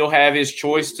he'll have his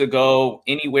choice to go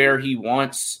anywhere he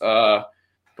wants.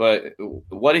 But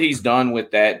what he's done with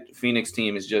that Phoenix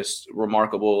team is just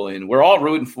remarkable, and we're all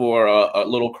rooting for a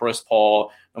little Chris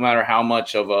Paul, no matter how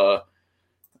much of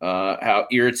how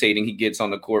irritating he gets on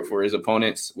the court for his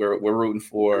opponents. We're rooting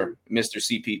for Mr.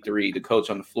 CP3, the coach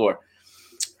on the floor.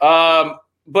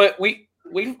 But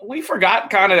we forgot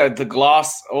kind of to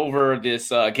gloss over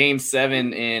this Game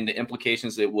 7 and the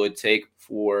implications it would take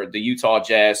for the Utah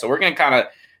Jazz. So we're going to kind of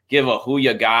give a who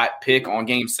you got pick on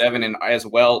Game 7, and as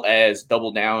well as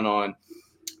double down on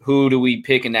who do we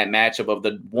pick in that matchup of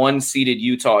the one-seeded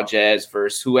Utah Jazz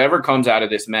versus whoever comes out of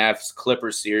this Mavs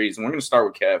Clippers series. And we're going to start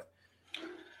with Kev.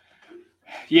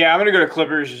 Yeah, I'm going to go to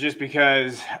Clippers just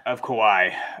because of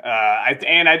Kawhi.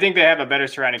 I think they have a better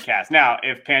surrounding cast. Now,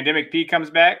 if Pandemic P comes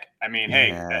back, I mean,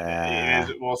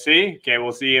 we'll see. Okay,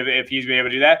 we'll see if he's been able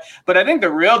to do that. But I think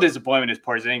the real disappointment is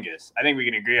Porzingis. I think we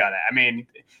can agree on that. I mean,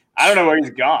 I don't know where he's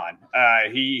gone.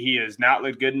 He has not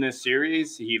looked good in this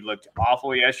series. He looked awful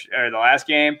the last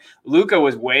game. Luka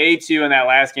was way too in that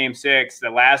last Game 6. The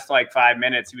last 5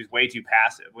 minutes, he was way too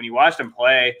passive. When you watched him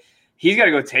play, he's got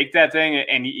to go take that thing,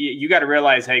 and you got to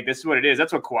realize, hey, this is what it is.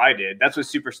 That's what Kawhi did. That's what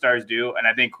superstars do, and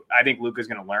I think Luka's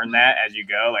going to learn that as you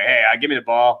go. Hey, give me the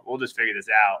ball. We'll just figure this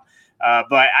out.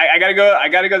 But I got to go. I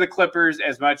got to go the Clippers.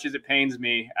 As much as it pains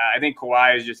me, I think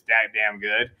Kawhi is just that damn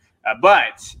good.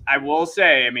 But I will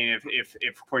say, I mean,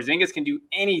 if Porzingis can do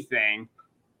anything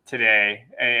today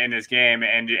in this game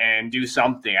and do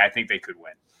something, I think they could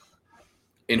win.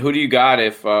 And who do you got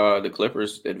if the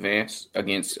Clippers advance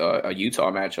against a Utah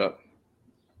matchup?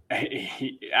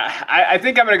 I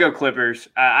think I'm going to go Clippers.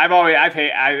 I don't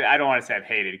want to say I've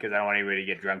hated because I don't want anybody to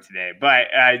get drunk today. But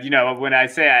when I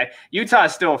say Utah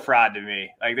is still a fraud to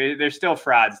me. They're still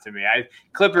frauds to me.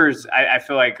 Clippers, I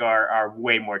feel like are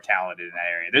way more talented in that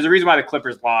area. There's a reason why the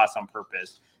Clippers lost on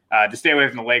purpose to stay away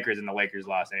from the Lakers, and the Lakers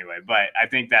lost anyway. But I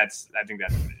think that's what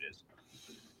it is.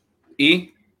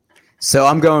 E. So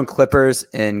I'm going Clippers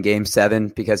in Game 7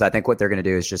 because I think what they're going to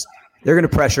do is they're going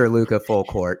to pressure Luka full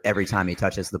court every time he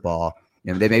touches the ball.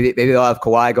 Maybe they'll have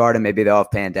Kawhi guard him. Maybe they'll have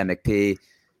Pandemic P.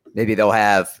 Maybe they'll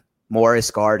have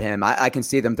Morris guard him. I can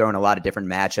see them throwing a lot of different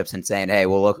matchups and saying, hey,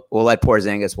 we'll let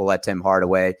Porzingis, we'll let Tim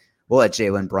Hardaway, we'll let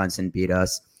Jalen Brunson beat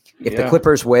us. If the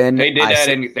Clippers win, they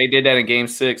did that in Game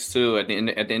 6 too. At the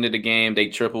end of the game, they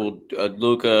tripled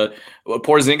Luka.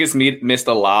 Porzingis missed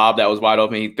a lob that was wide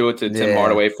open. He threw it to Tim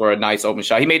Hardaway for a nice open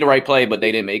shot. He made the right play, but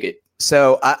they didn't make it.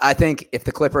 So I think if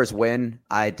the Clippers win,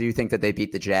 I do think that they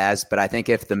beat the Jazz. But I think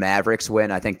if the Mavericks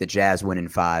win, I think the Jazz win in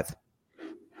 5.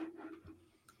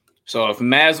 So if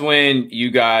Mavs win, you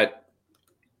got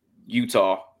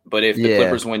Utah. But if the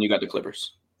Clippers win, you got the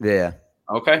Clippers. Yeah.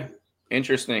 Okay.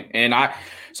 Interesting. And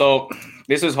so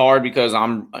this is hard because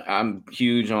I'm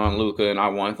huge on Luka and I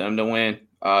want them to win.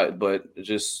 But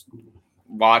just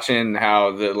watching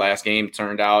how the last game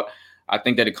turned out, I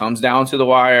think that it comes down to the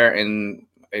wire, and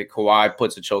Kawhi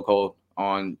puts a chokehold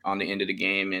on the end of the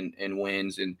game and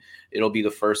wins, and it'll be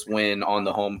the first win on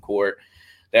the home court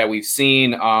that we've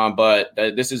seen. But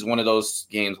this is one of those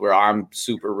games where I'm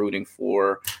super rooting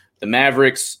for the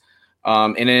Mavericks.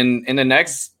 And in the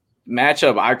next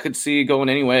matchup, I could see going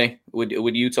anyway with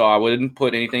Utah. I wouldn't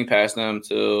put anything past them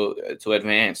to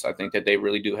advance. I think that they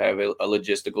really do have a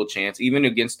logistical chance. Even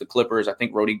against the Clippers, I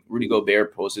think Rudy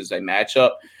Gobert poses a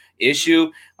matchup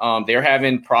issue. They're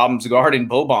having problems guarding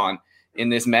Boban in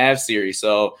this Mavs series.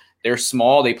 So they're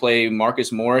small. They play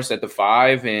Marcus Morris at the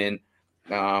 5, and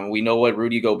we know what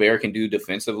Rudy Gobert can do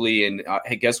defensively. And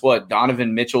hey, guess what?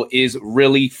 Donovan Mitchell is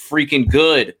really freaking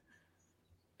good.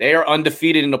 They are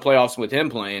undefeated in the playoffs with him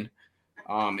playing,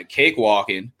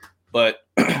 cakewalking. But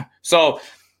so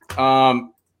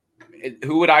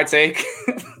who would I take?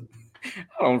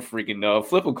 I don't freaking know.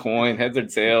 Flip a coin, heads or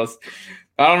tails.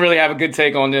 I don't really have a good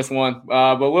take on this one.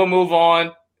 But we'll move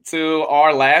on to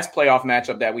our last playoff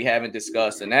matchup that we haven't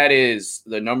discussed, and that is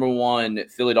the number 1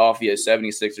 Philadelphia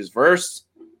 76ers versus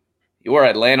You're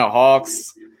Atlanta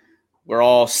Hawks. We're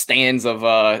all stands of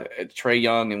Trae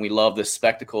Young, and we love the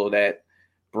spectacle that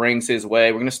brings his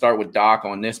way. We're going to start with Doc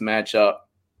on this matchup.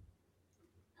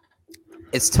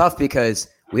 It's tough because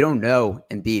we don't know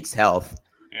Embiid's health.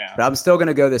 Yeah. But I'm still going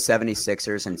to go the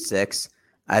 76ers in 6.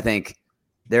 I think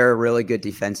they're a really good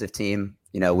defensive team.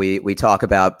 You know, we talk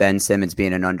about Ben Simmons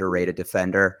being an underrated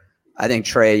defender. I think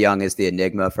Trae Young is the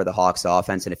enigma for the Hawks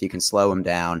offense, and if you can slow him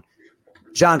down,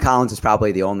 John Collins is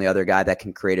probably the only other guy that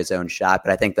can create his own shot,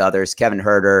 but I think the others, Kevin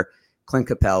Huerter, Clint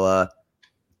Capella,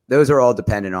 those are all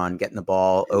dependent on getting the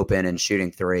ball open and shooting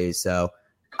threes. So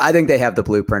I think they have the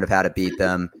blueprint of how to beat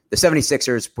them. The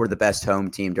 76ers were the best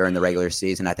home team during the regular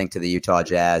season, I think, to the Utah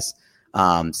Jazz.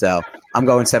 So I'm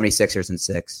going 76ers in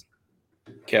 6.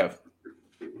 Kev.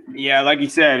 Yeah, like you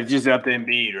said, it's just up to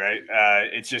Embiid, right?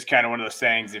 It's just kind of one of those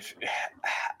things. If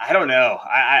I don't know,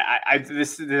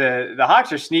 the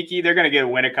Hawks are sneaky. They're going to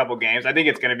win a couple games. I think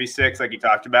it's going to be 6, like you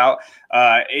talked about.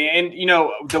 And you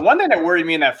know, the one thing that worried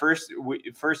me in that first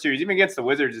series, even against the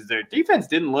Wizards, is their defense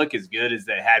didn't look as good as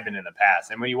they had been in the past.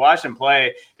 And when you watch them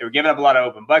play, they were giving up a lot of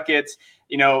open buckets.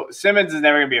 You know, Simmons is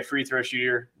never going to be a free throw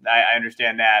shooter. I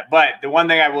understand that. But the one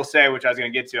thing I will say, which I was going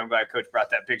to get to, I'm glad Coach brought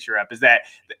that picture up, is that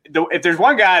if there's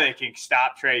one guy that can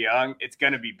stop Trae Young, it's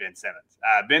going to be Ben Simmons.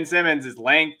 Ben Simmons' his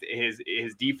length, his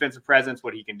defensive presence,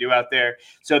 what he can do out there.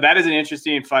 So that is an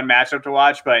interesting and fun matchup to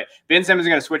watch. But Ben Simmons is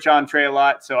going to switch on Trae a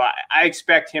lot. So I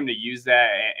expect him to use that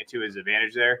to his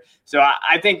advantage there. So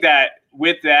I think that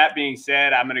with that being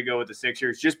said, I'm going to go with the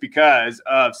Sixers just because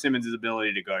of Simmons'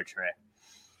 ability to guard Trae.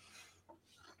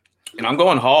 And I'm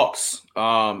going Hawks.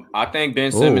 I think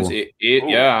Ben Simmons.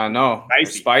 Yeah, I know.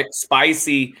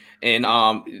 Spicy. And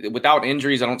without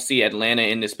injuries, I don't see Atlanta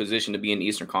in this position to be in the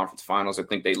Eastern Conference Finals. I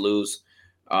think they lose.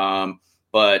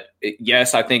 But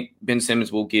yes, I think Ben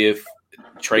Simmons will give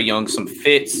Trae Young some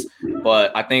fits.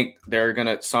 But I think they're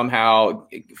gonna somehow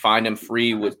find him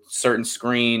free with certain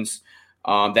screens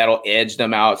that'll edge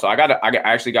them out. So I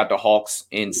actually got the Hawks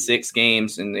in 6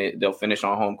 games, and they'll finish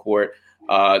on home court.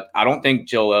 I don't think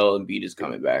Joel Embiid is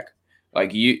coming back.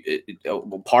 Like a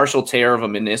partial tear of a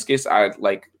meniscus,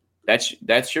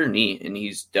 that's your knee, and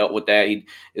he's dealt with that. He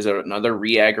is another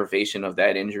re-aggravation of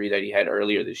that injury that he had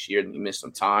earlier this year, and he missed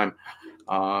some time.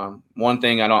 One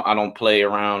thing I don't play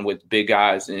around with big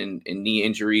guys and knee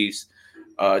injuries.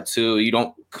 Two, you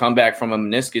don't come back from a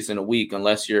meniscus in a week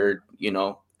unless you're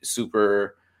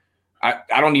super.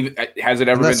 I don't even has it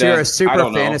ever unless been you're done? a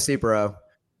super fantasy bro.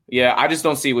 Yeah, I just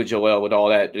don't see with Joel with all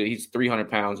that. He's 300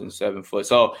 pounds and 7 foot.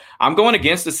 So I'm going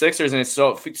against the Sixers, and it's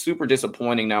so super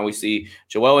disappointing. Now we see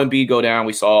Joel Embiid go down.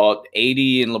 We saw AD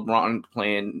and LeBron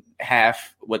playing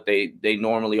half what they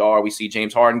normally are. We see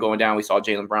James Harden going down. We saw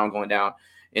Jaylen Brown going down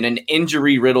in an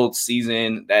injury-riddled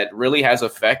season that really has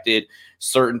affected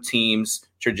certain teams'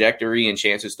 trajectory and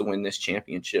chances to win this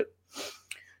championship.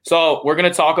 So we're going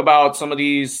to talk about some of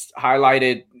these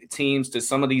highlighted teams to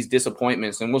some of these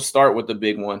disappointments, and we'll start with the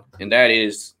big one, and that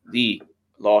is the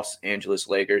Los Angeles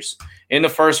Lakers. In the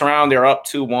first round, they're up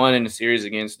 2-1 in the series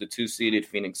against the 2-seeded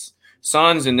Phoenix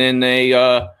Suns, and then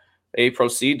they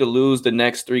proceed to lose the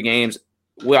next 3 games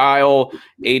while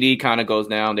AD kind of goes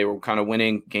down. They were kind of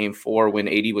winning game 4 when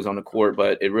AD was on the court,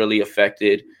 but it really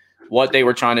affected what they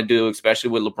were trying to do, especially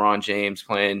with LeBron James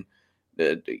playing.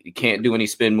 You can't do any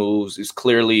spin moves. It's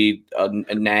clearly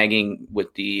a nagging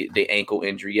with the ankle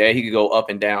injury. Yeah, he could go up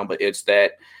and down, but it's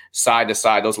that side to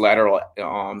side, those lateral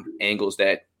angles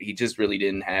that he just really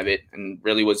didn't have it, and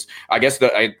really was, I guess,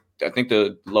 I think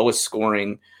the lowest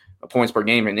scoring points per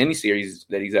game in any series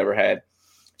that he's ever had.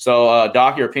 So,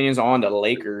 Doc, your opinions on the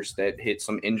Lakers that hit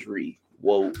some injury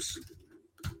woes?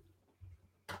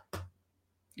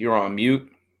 You're on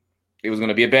mute. It was going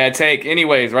to be a bad take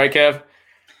anyways, right, Kev?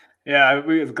 Yeah,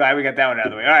 we was glad we got that one out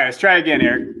of the way. All right, let's try again,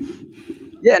 Eric.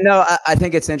 Yeah, no, I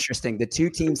think it's interesting. The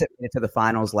 2 teams that went to the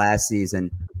finals last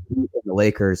season, the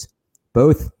Lakers,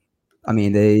 both, I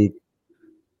mean, they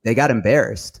got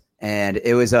embarrassed. And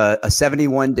it was a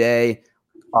 71-day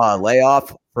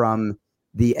layoff from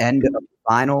the end of the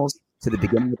finals to the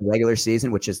beginning of the regular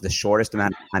season, which is the shortest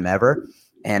amount of time ever.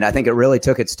 And I think it really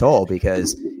took its toll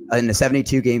because in the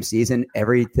 72-game season,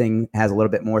 everything has a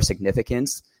little bit more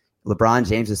significance. LeBron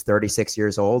James is 36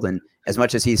 years old, and as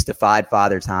much as he's defied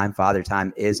Father Time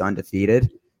is undefeated,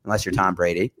 unless you're Tom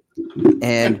Brady.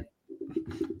 And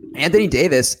Anthony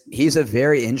Davis, he's a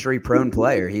very injury-prone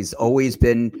player. He's always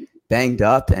been banged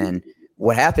up, and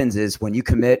what happens is when you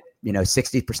commit,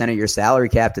 60% of your salary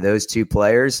cap to those 2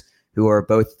 players who are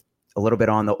both a little bit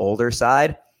on the older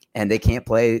side, and they can't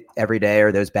play every day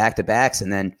or those back-to-backs,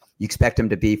 and then you expect them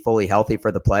to be fully healthy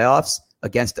for the playoffs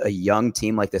against a young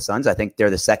team like the Suns. I think they're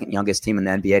the second youngest team in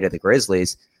the NBA to the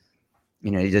Grizzlies.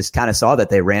 You just kind of saw that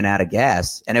they ran out of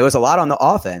gas, and it was a lot on the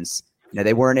offense.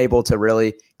 They weren't able to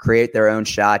really create their own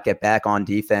shot, get back on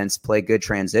defense, play good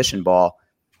transition ball.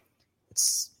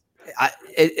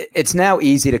 It's now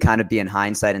easy to kind of be in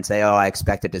hindsight and say, oh, I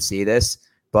expected to see this.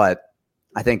 But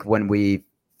I think when we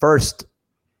first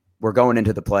were going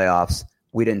into the playoffs,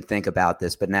 we didn't think about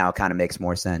this, but now it kind of makes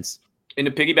more sense. And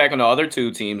to piggyback on the other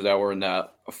two teams that were in the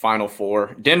Final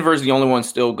Four, Denver's the only one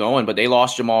still going, but they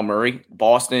lost Jamal Murray.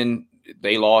 Boston,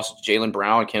 they lost Jaylen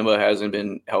Brown. Kemba hasn't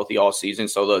been healthy all season.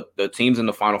 So the teams in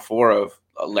the Final Four of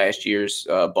last year's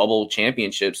bubble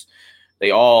championships,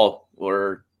 they all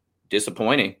were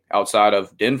disappointing outside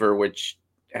of Denver, which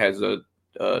has an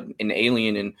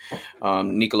alien in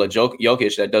Nikola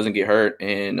Jokic that doesn't get hurt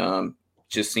and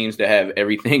just seems to have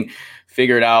everything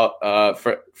figured out.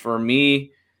 For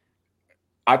me,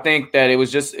 I think that it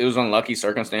was unlucky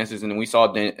circumstances, and we saw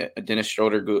Dennis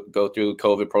Schroeder go through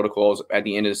COVID protocols at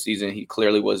the end of the season. He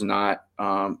clearly was not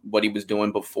what he was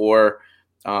doing before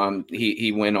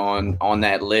he went on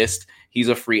that list. He's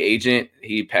a free agent.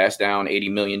 He passed down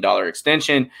 $80 million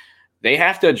extension. They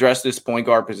have to address this point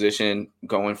guard position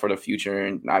going for the future.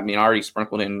 And I mean, I already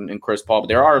sprinkled in Chris Paul, but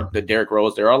there are the Derrick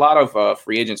Rose. There are a lot of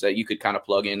free agents that you could kind of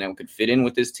plug in and could fit in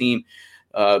with this team.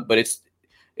 But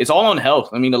it's all on health.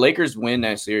 I mean, the Lakers win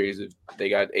that series if they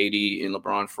got AD and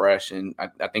LeBron fresh. And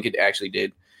I think it actually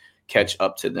did catch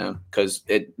up to them because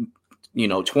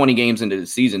 20 games into the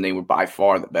season, they were by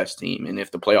far the best team. And if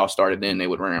the playoffs started then, they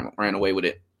would ran away with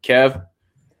it. Kev?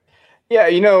 Yeah,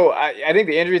 I think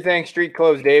the injury thing, street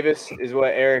clothes Davis, is what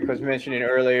Eric was mentioning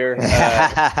earlier.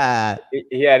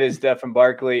 He had his stuff from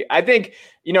Barkley. I think,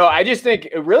 I just think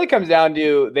it really comes down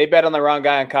to they bet on the wrong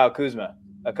guy on Kyle Kuzma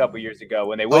a couple years ago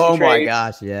when they wouldn't trade. Oh my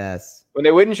gosh, yes. When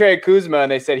they wouldn't trade Kuzma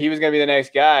and they said he was going to be the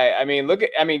next guy. I mean, look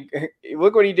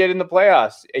what he did in the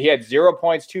playoffs. He had 0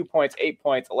 points, 2 points, 8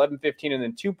 points, 11, 15, and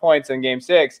then 2 points in Game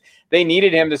 6. They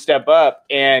needed him to step up,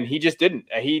 and he just didn't.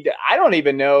 I don't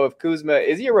even know if Kuzma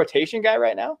is he a rotation guy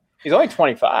right now? He's only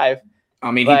 25. I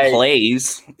mean, he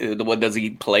plays. What does he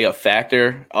play a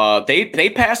factor?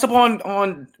 They passed up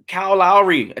on Kyle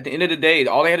Lowry at the end of the day.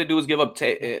 All they had to do was give up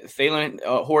Thalen,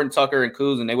 Horton Tucker, and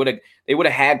Kuz, and they would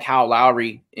have had Kyle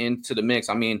Lowry into the mix.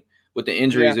 I mean, with the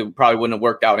injuries, It probably wouldn't have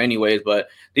worked out anyways. But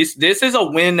this is a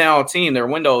win now team. Their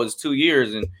window is 2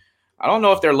 years, and I don't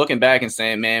know if they're looking back and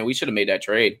saying, "Man, we should have made that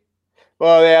trade."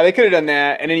 Well, yeah, they could have done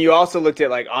that. And then you also looked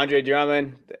at like Andre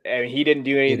Drummond. I mean, he didn't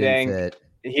do anything.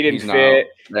 He didn't fit.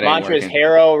 Montrezl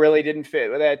Harrell really didn't fit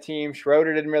with that team.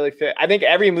 Schroeder didn't really fit. I think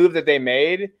every move that they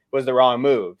made was the wrong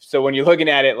move. So when you're looking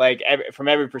at it like from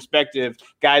every perspective,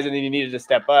 guys that needed to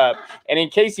step up. And in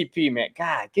KCP, man,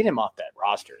 God, get him off that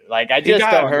roster. Like he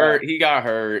got hurt. He got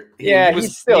hurt. Yeah,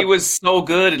 he was so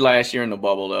good last year in the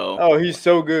bubble, though. Oh, he's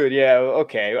so good. Yeah,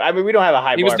 okay. I mean, we don't have a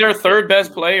high. He was their third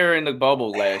best player in the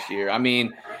bubble last year. I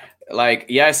mean. Like,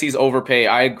 yes, he's overpaid.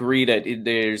 I agree that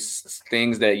there's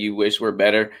things that you wish were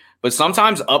better. But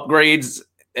sometimes upgrades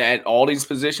at all these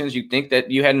positions, you think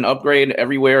that you had an upgrade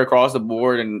everywhere across the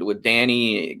board and with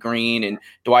Danny Green and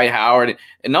Dwight Howard.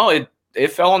 And no,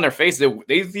 it fell on their face.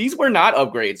 These were not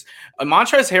upgrades.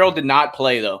 Montrezl Harrell did not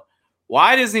play, though.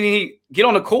 Why doesn't he get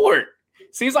on the court?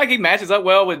 Seems like he matches up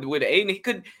well with Aiden. He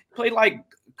could play like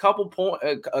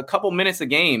a couple minutes a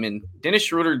game. And Dennis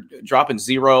Schroeder dropping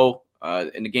 0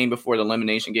 in the game before the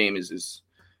elimination game is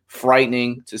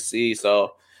frightening to see.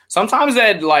 So sometimes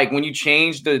that, like, when you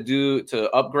change to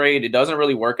upgrade, it doesn't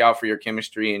really work out for your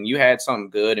chemistry, and you had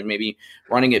something good, and maybe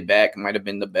running it back might have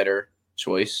been the better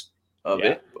choice of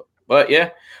it. But yeah,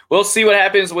 we'll see what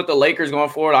happens with the Lakers going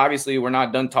forward. Obviously, we're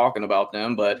not done talking about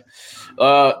them, but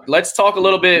let's talk a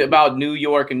little bit about New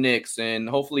York Knicks, and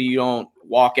hopefully you don't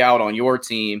walk out on your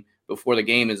team before the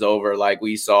game is over like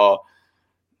we saw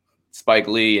Spike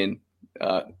Lee and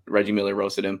Reggie Miller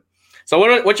roasted him. So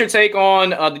what's your take on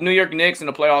the New York Knicks in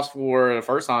the playoffs for the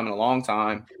first time in a long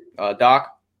time,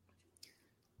 Doc?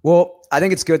 Well, I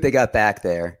think it's good they got back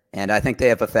there, and I think they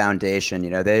have a foundation.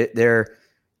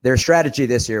 Their strategy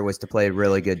this year was to play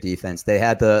really good defense. They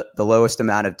had the lowest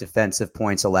amount of defensive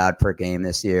points allowed per game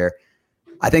this year.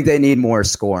 I think they need more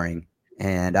scoring,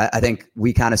 and I think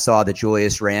we kind of saw that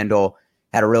Julius Randle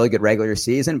had a really good regular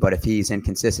season, but if he's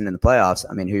inconsistent in the playoffs,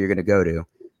 I mean, who you're going to go to?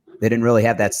 They didn't really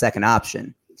have that second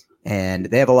option. And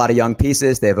they have a lot of young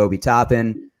pieces. They have Obi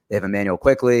Toppin. They have Emmanuel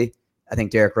Quickley. I think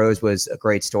Derrick Rose was a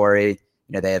great story.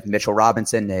 They have Mitchell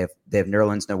Robinson. They have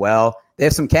Nerlens Noel. They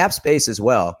have some cap space as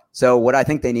well. So what I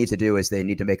think they need to do is they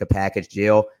need to make a package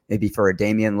deal, maybe for a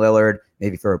Damian Lillard,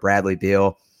 maybe for a Bradley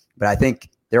Beal. But I think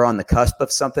they're on the cusp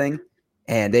of something,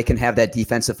 and they can have that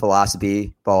defensive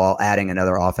philosophy while adding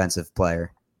another offensive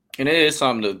player. And it is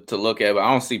something to look at, but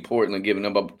I don't see Portland giving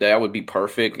them up. That would be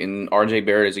perfect. And RJ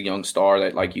Barrett is a young star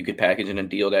that you could package in a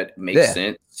deal that makes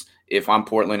sense. If I'm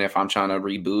Portland, if I'm trying to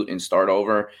reboot and start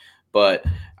over, but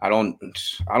I don't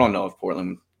know if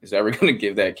Portland is ever going to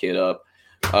give that kid up.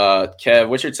 Kev,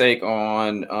 what's your take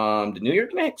on the New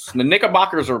York Knicks? The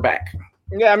Knickerbockers are back.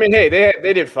 Yeah, I mean, hey,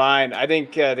 they did fine. I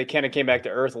think they kind of came back to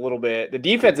earth a little bit. The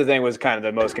defensive thing was kind of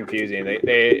the most confusing.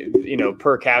 They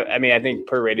per cap. I mean, I think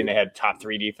per rating they had top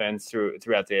 3 defense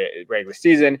throughout the regular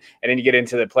season, and then you get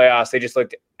into the playoffs, they just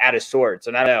looked out of sorts.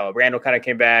 And I don't know, Randall kind of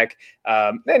came back.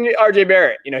 Then RJ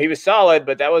Barrett, he was solid,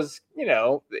 but that was,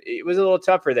 it was a little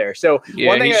tougher there. So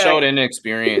yeah, he showed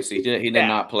inexperience. He did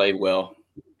not play well,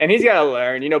 and he's got to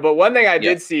learn. But one thing I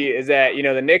did see is that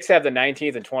the Knicks have the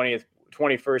 19th and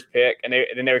 21st pick, and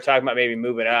they were talking about maybe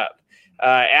moving up.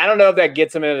 I don't know if that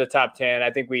gets them into the top 10.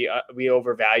 I think we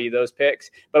overvalue those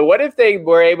picks. But what if they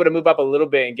were able to move up a little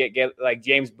bit and get like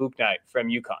James Bouknight from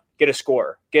UConn, get a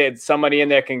scorer, get somebody in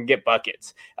there can get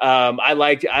buckets. I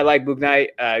like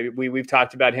Bouknight. We've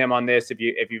talked about him on this if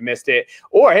you missed it.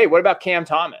 Or hey, what about Cam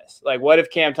Thomas? Like, what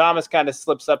if Cam Thomas kind of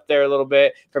slips up there a little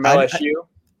bit from LSU?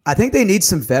 I think they need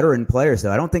some veteran players,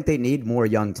 though. I don't think they need more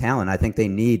young talent. I think they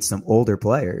need some older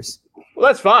players. Well,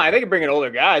 that's fine. They can bring in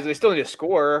older guys. They still need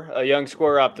a young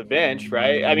scorer off the bench,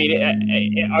 right? I mean,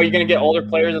 are you going to get older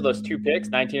players of those 2 picks,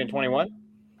 19 and 21?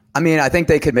 I mean, I think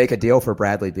they could make a deal for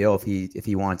Bradley Beal if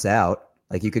he wants out.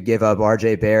 Like, you could give up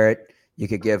RJ Barrett, you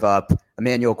could give up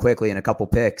Emmanuel Quickley and a couple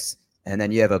picks, and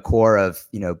then you have a core of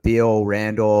Beal,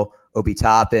 Randall, Obi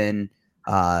Toppin.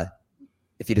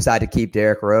 If you decide to keep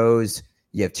Derrick Rose,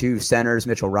 you have 2 centers,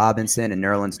 Mitchell Robinson and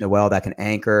Nerlens Noel, that can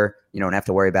anchor. You don't have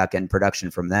to worry about getting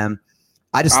production from them.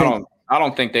 I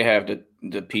don't think they have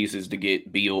the pieces to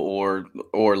get Beal or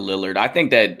Lillard. I think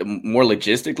that more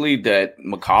logistically that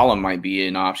McCollum might be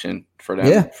an option for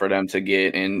them to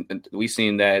get. And we've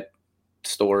seen that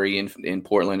story in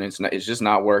Portland. It's just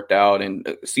not worked out. And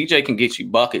CJ can get you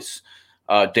buckets.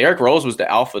 Derrick Rose was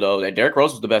the alpha, though. That Derrick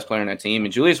Rose was the best player on that team.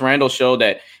 And Julius Randle showed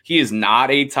that he is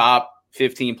not a top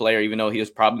 15 player, even though he was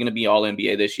probably going to be all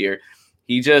NBA this year.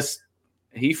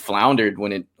 He floundered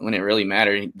when it really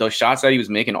mattered. Those shots that he was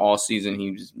making all season,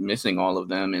 he was missing all of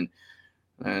them.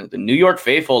 And the New York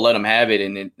faithful let him have it,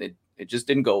 and it just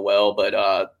didn't go well.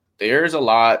 But there's a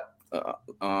lot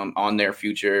on their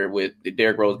future with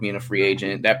Derrick Rose being a free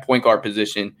agent. That point guard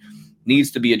position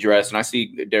needs to be addressed, and I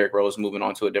see Derrick Rose moving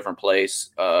on to a different place.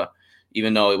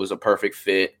 Even though it was a perfect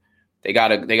fit, they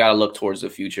gotta look towards the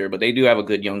future. But they do have a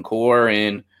good young core,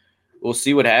 and we'll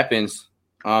see what happens.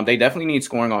 They definitely need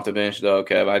scoring off the bench, though,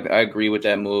 Kev. I agree with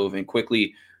that move, and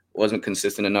Quickley wasn't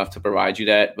consistent enough to provide you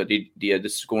that. But the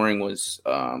scoring was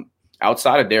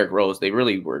outside of Derrick Rose. They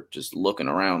really were just looking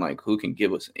around like, who can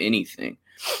give us anything?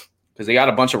 Because they got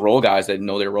a bunch of role guys that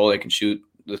know their role. They can shoot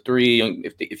the 3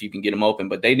 if you can get them open.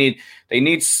 But they need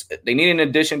an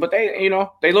addition. But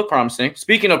they look promising.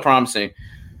 Speaking of promising,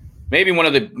 maybe one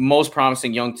of the most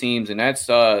promising young teams, and that's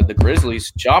the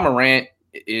Grizzlies. Ja Morant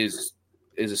is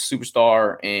a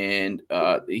superstar, and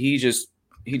he just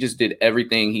did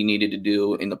everything he needed to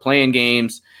do in the playing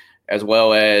games, as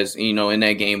well as in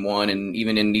that game 1, and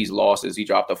even in these losses, he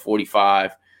dropped a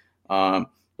 45.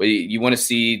 But you want to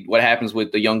see what happens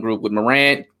with the young group with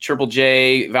Morant, Triple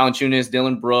J, Valanciunas,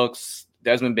 Dillon Brooks,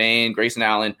 Desmond Bane, Grayson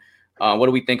Allen. What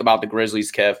do we think about the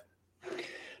Grizzlies, Kev?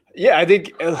 Yeah, I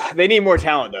think they need more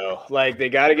talent, though. Like, they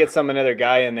got to get another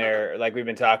guy in there, like we've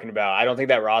been talking about. I don't think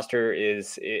that roster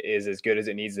is as good as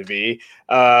it needs to be.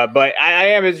 But I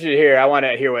am interested here. I want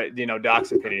to hear what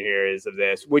Doc's opinion here is of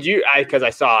this. Would you? Because I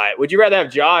saw it. Would you rather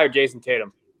have Ja or Jason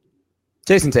Tatum?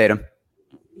 Jason Tatum.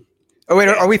 Oh wait,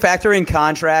 are we factoring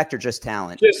contract or just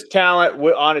talent? Just talent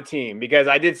on a team, because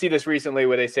I did see this recently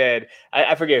where they said,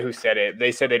 I forget who said it.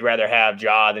 They said they'd rather have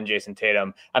Ja than Jason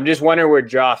Tatum. I'm just wondering where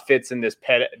Ja fits in this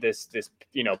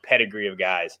pedigree of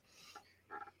guys.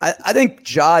 I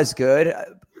think Ja is good.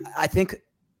 I think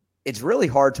it's really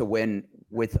hard to win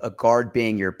with a guard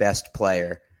being your best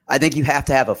player. I think you have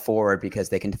to have a forward because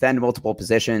they can defend multiple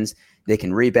positions. They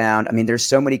can rebound. I mean, there's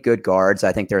so many good guards.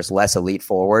 I think there's less elite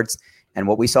forwards. And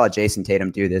what we saw Jason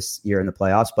Tatum do this year in the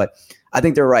playoffs. But I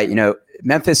think they're right.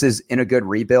 Memphis is in a good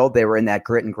rebuild. They were in that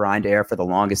grit and grind era for the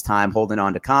longest time, holding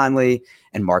on to Conley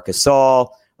and Marc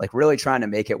Gasol, like really trying to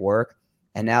make it work.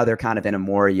 And now they're kind of in a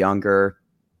more younger,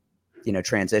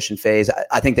 transition phase.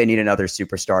 I think they need another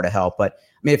superstar to help. But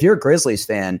I mean, if you're a Grizzlies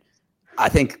fan, I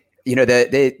think,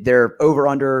 their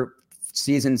over-under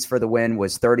seasons for the win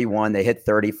was 31. They hit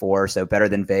 34, so better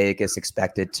than Vegas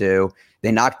expected to.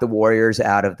 They knocked the Warriors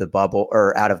out of the bubble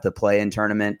or out of the play-in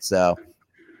tournament. So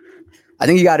I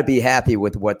think you got to be happy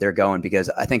with what they're going, because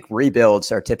I think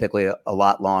rebuilds are typically a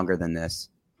lot longer than this.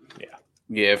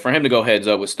 Yeah, for him to go heads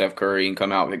up with Steph Curry and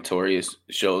come out victorious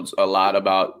shows a lot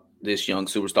about this young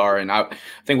superstar. And I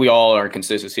think we all are in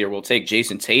consensus here. We'll take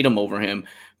Jason Tatum over him.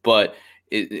 But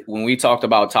when we talked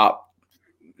about top,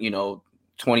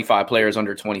 25 players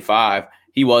under 25,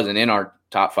 he wasn't in our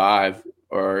top 5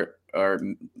 or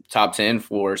top 10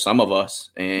 for some of us.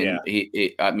 And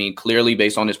clearly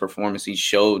based on his performance, he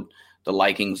showed the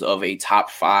likings of a top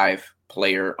 5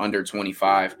 player under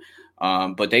 25.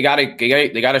 But they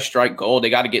gotta strike gold. They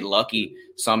got to get lucky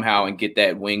somehow and get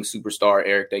that wing superstar,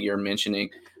 Eric, that you're mentioning.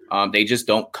 They just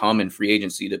don't come in free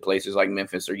agency to places like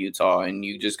Memphis or Utah, and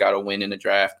you just got to win in the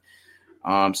draft.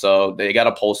 So they got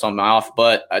to pull something off.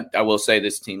 But I will say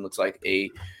this team looks like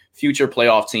a future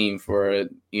playoff team for,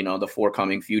 the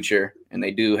forthcoming future. And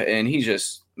they do. And he's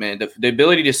just, man, the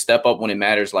ability to step up when it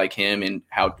matters, like him, and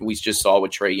how we just saw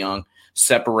with Trae Young,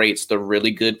 separates the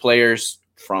really good players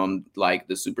from like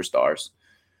the superstars.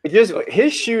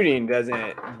 His shooting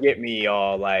doesn't get me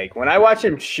all, like, when I watch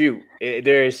him shoot,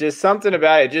 there's just something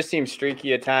about it. It just seems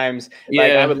streaky at times. Yeah.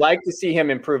 Like, I would like to see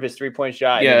him improve his 3-point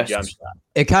shot and jump shot.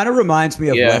 It kind of reminds me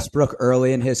of Westbrook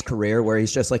early in his career, where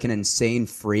he's just like an insane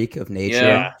freak of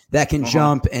nature that can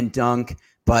jump and dunk,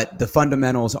 but the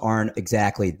fundamentals aren't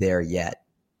exactly there yet.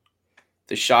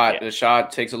 The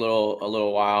shot takes a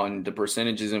little while, and the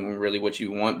percentage isn't really what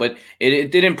you want, but it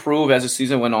did improve as the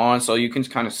season went on. So you can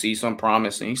kind of see some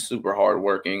promise, and he's super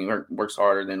hardworking, or works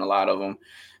harder than a lot of them.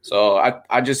 So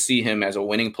I just see him as a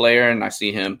winning player, and I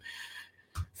see him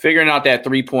figuring out that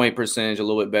 3-point percentage a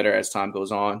little bit better as time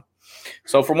goes on.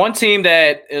 So from one team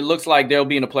that it looks like they'll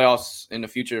be in the playoffs in the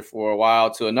future for a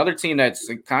while, to another team that's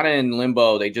kind of in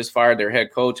limbo. They just fired their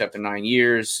head coach after 9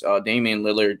 years. Damian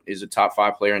Lillard is a top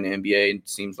 5 player in the NBA. It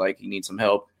seems like he needs some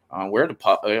help. Where the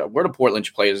Portland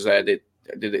players at?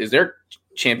 Is their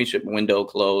championship window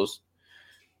closed,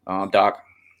 Doc?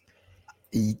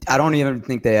 I don't even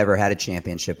think they ever had a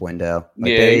championship window.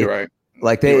 You're right.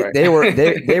 Like they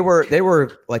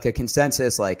were like a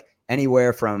consensus, like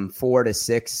anywhere from 4 to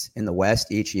 6 in the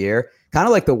West each year, kind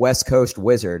of like the West Coast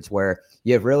Wizards, where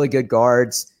you have really good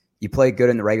guards, you play good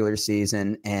in the regular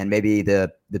season, and maybe the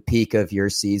peak of your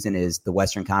season is the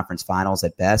Western Conference Finals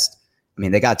at best. I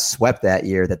mean, they got swept that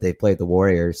year that they played the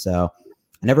Warriors, so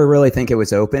I never really think it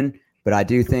was open, but I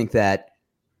do think that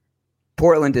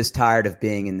Portland is tired of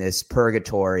being in this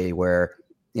purgatory where,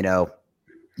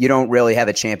 you don't really have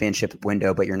a championship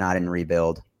window, but you're not in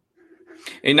rebuild.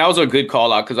 And that was a good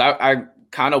call out, because I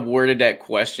kind of worded that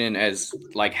question as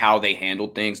like how they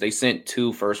handled things. They sent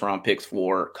 2 first-round picks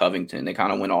for Covington. They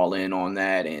kind of went all in on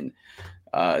that, and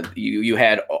you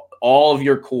had all of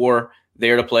your core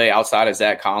there to play outside of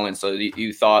Zach Collins. So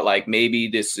you thought like maybe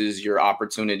this is your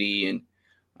opportunity. And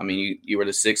I mean, you were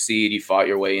the 6th seed, you fought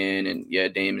your way in, and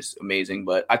Dame is amazing.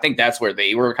 But I think that's where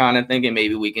they were kind of thinking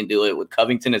maybe we can do it with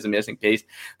Covington as a missing piece.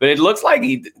 But it looks like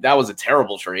that was a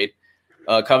terrible trade.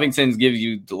 Covington gives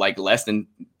you like less than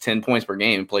 10 points per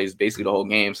game and plays basically the whole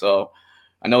game. So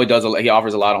I know he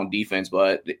offers a lot on defense,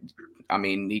 but I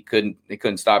mean, he couldn't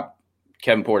stop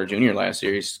Kevin Porter Jr. last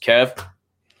series. Kev,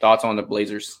 thoughts on the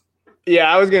Blazers?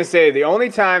 Yeah, I was going to say the only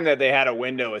time that they had a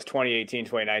window was 2018,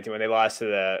 2019 when they lost to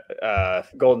the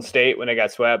Golden State when they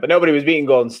got swept, but nobody was beating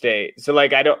Golden State. So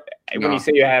like, when you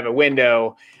say you have a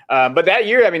window, but that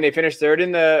year, I mean, they finished 3rd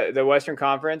in the Western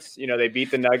Conference. They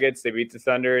beat the Nuggets, they beat the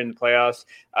Thunder in the playoffs,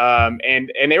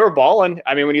 and they were balling.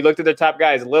 I mean, when you looked at their top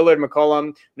guys, Lillard,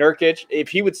 McCollum, Nurkic, if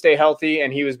he would stay healthy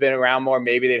and he was been around more,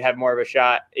 maybe they'd have more of a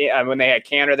shot. When they had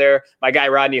Cantor there, my guy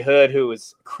Rodney Hood, who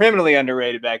was criminally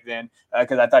underrated back then,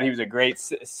 because I thought he was a great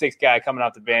 6th guy coming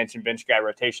off the bench and bench guy,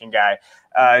 rotation guy.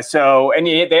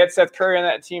 They had Seth Curry on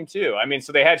that team too. I mean,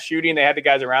 so they had shooting, they had the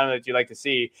guys around them that you like to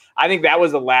see. I think that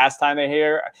was the last time they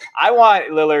hear. I want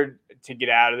Lillard to get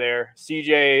out of there.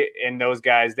 CJ and those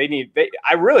guys,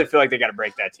 I really feel like they got to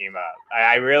break that team up.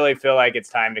 I really feel like it's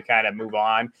time to kind of move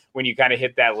on when you kind of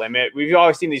hit that limit. We've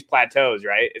always seen these plateaus,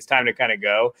 right? It's time to kind of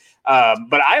go.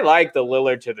 But I like the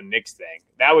Lillard to the Knicks thing.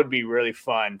 That would be really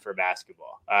fun for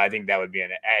basketball. I think that would be an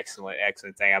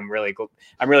excellent thing. I'm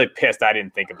really pissed I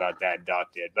didn't think about that. Doc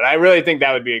did, but I really think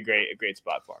that would be a great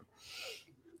spot for him.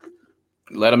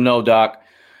 Let him know, Doc.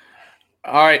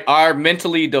 All right, our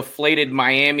mentally deflated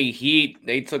Miami Heat,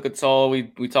 they took a toll.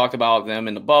 We talked about them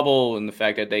in the bubble and the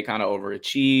fact that they kind of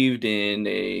overachieved and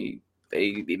they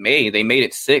they made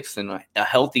it 6th, and a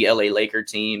healthy LA Laker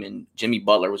team, and Jimmy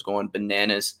Butler was going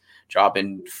bananas,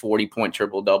 dropping 40-point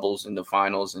triple doubles in the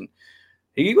finals, and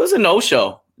he was a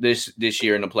no-show this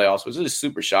year in the playoffs, which is a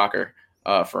super shocker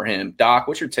for him. Doc,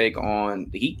 what's your take on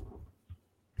the Heat?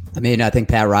 I mean, I think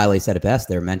Pat Riley said it best.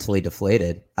 They're mentally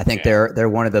deflated. I think they're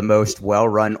one of the most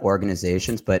well-run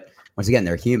organizations, but once again,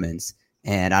 they're humans.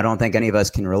 And I don't think any of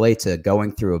us can relate to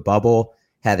going through a bubble,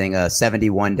 having a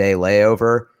 71-day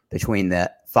layover between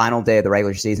the final day of the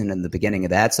regular season and the beginning of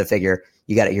that. So figure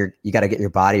you got to get your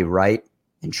body right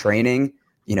in training.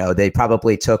 They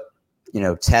probably took,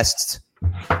 tests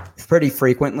pretty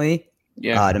frequently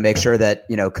to make sure that,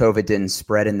 COVID didn't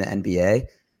spread in the NBA.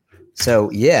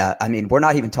 So, yeah, I mean, we're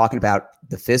not even talking about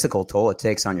the physical toll it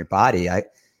takes on your body. I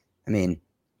mean,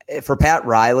 for Pat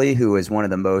Riley, who is one of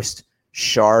the most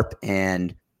sharp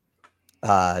and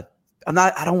I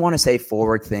don't want to say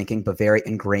forward thinking, but very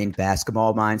ingrained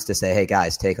basketball minds to say, hey,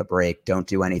 guys, take a break. Don't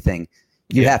do anything.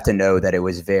 You have to know that it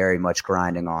was very much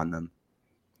grinding on them.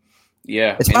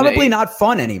 Yeah. It's probably not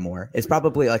fun anymore. It's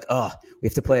probably like, oh, we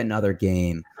have to play another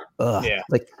game. Yeah,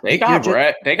 like they got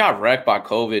wrecked by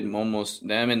COVID. Almost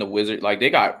them and the Wizards, like they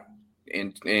got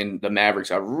and the Mavericks.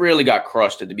 I really got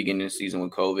crushed at the beginning of the season with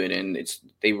COVID, and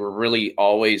they were really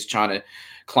always trying to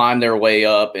climb their way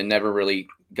up and never really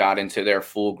got into their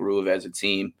full groove as a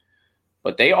team.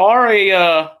 But they are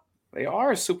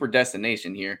a super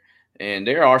destination here, and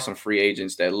there are some free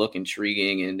agents that look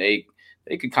intriguing, and they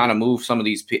could kind of move some of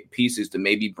these pieces to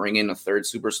maybe bring in a third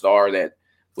superstar that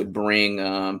would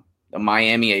bring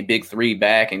Miami, a big 3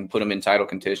 back and put them in title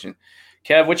contention.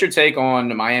 Kev, what's your take on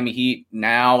the Miami Heat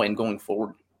now and going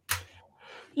forward?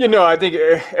 I think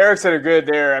Eric said it good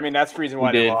there. I mean, that's the reason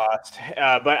why they lost.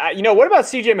 But what about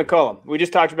CJ McCollum? We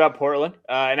just talked about Portland.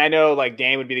 And I know like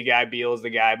Dame would be the guy, Beal's the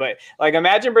guy, but like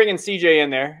imagine bringing CJ in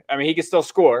there. I mean, he can still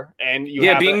score. And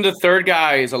being the third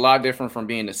guy is a lot different from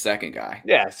being the second guy.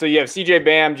 Yeah. So you have CJ,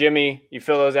 Bam, Jimmy, you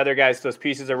fill those other guys, those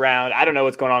pieces around. I don't know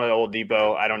what's going on at Old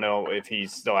Depot. I don't know if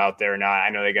he's still out there or not. I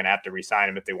know they're going to have to re-sign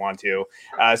him if they want to.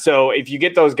 So if you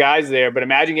get those guys there, but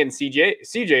imagine getting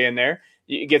CJ in there.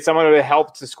 You get someone to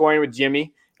help to scoring with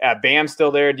Jimmy. Bam's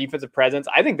still there, defensive presence.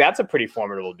 I think that's a pretty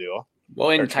formidable duo. Well,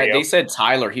 they said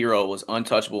Tyler Hero was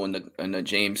untouchable in the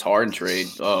James Harden trade.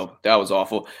 Oh, that was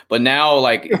awful. But now,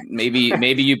 like maybe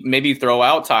you throw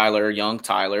out young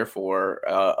Tyler for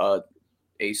a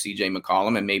CJ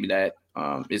McCollum, and maybe that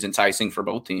is enticing for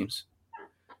both teams.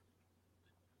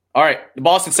 All right, the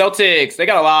Boston Celtics, they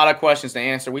got a lot of questions to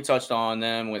answer. We touched on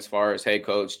them as far as head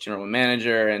coach, general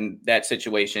manager, and that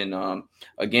situation.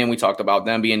 Again, we talked about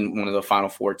them being one of the Final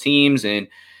Four teams, and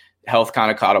health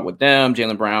kind of caught up with them.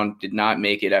 Jaylen Brown did not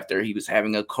make it after he was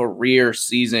having a career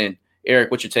season.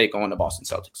 Eric, what's your take on the Boston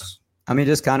Celtics? I mean,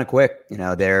 just kind of quick.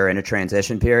 They're in a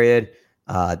transition period.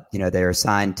 They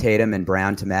assigned Tatum and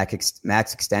Brown to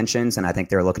max extensions, and I think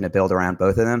they're looking to build around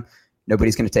both of them.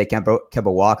 Nobody's going to take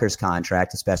Kemba Walker's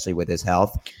contract, especially with his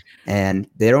health. And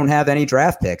they don't have any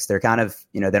draft picks. They're kind of,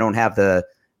 they don't have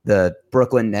the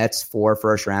Brooklyn Nets 4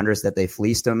 first-rounders that they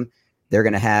fleeced them. They're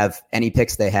going to have any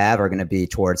picks they have are going to be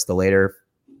towards the later,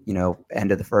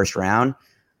 end of the first round.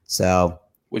 So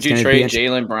would you trade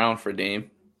Jaylen Brown for Dame?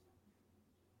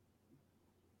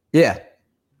 Yeah,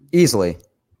 easily.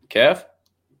 Kev?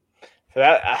 For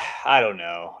that, I don't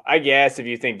know. I guess if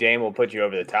you think Dame will put you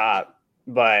over the top.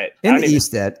 But in the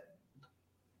East,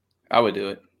 I would do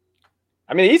it.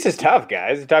 I mean, the East is tough,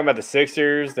 guys. You're talking about the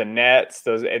Sixers, the Nets,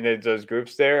 those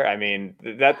groups there. I mean,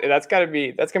 that's gonna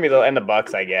be the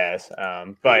Bucks, I guess.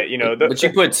 But but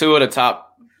you put 2 of the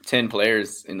top 10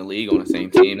 players in the league on the same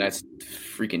team. That's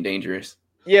freaking dangerous.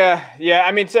 Yeah.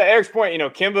 I mean, to Eric's point,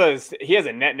 Kemba he has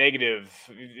a net negative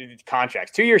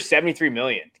contract. 2 years, $73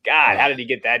 million. God, how did he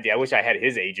get that deal? I wish I had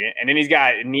his agent. And then he's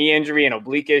got knee injury and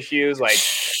oblique issues,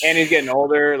 and he's getting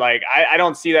older. I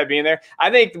don't see that being there.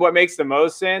 I think what makes the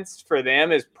most sense for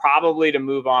them is probably to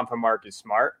move on from Marcus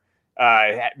Smart.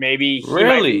 Maybe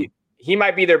he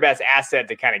might be their best asset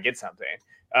to kind of get something.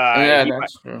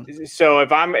 That's true. So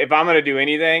if I'm going to do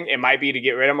anything, it might be to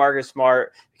get rid of Marcus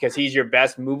Smart because he's your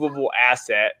best movable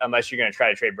asset, unless you're going to try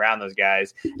to trade Brown those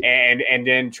guys and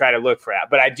then try to look for that.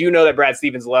 But I do know that Brad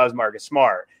Stevens loves Marcus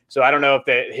Smart. So I don't know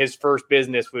if his first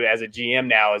business as a GM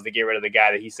now is to get rid of the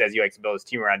guy that he says he likes to build his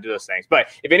team around, do those things. But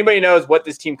if anybody knows what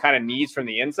this team kind of needs from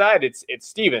the inside, it's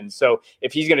Stevens. So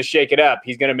if he's going to shake it up,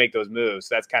 he's going to make those moves.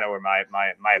 So that's kind of where my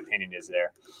opinion is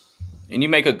there. And you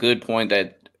make a good point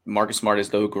that Marcus Smart is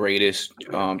the greatest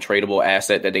tradable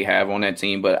asset that they have on that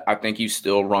team, but I think you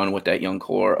still run with that young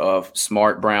core of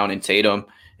Smart, Brown, and Tatum,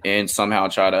 and somehow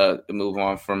try to move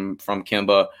on from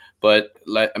Kemba. But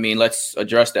let's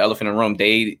address the elephant in the room.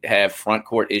 They have front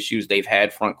court issues. They've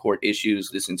had front court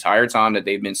issues this entire time that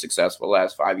they've been successful the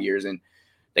last 5 years, and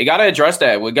they got to address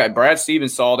that. Brad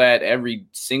Stevens saw that every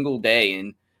single day,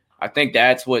 and I think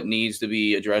that's what needs to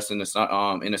be addressed in the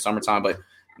summertime. But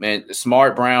man,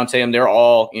 Smart, Brown, Tatum, they're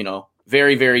all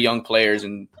very, very young players,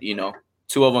 and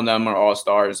two of them are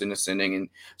all-stars in ascending. And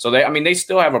so they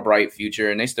still have a bright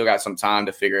future, and they still got some time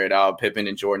to figure it out. Pippen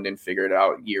and Jordan didn't figure it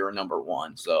out year number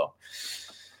one. So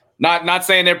not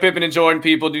saying they're Pippen and Jordan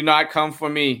people. Do not come for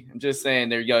me. I'm just saying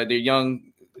they're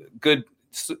young, good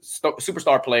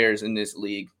superstar players in this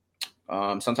league.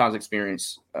 Sometimes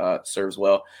experience serves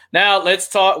well. Now let's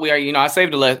talk. I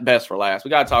saved the best for last. We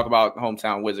got to talk about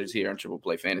hometown Wizards here on Triple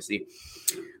Play Fantasy.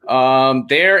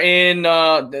 They're in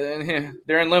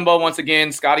limbo once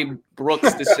again. Scotty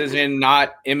Brooks' decision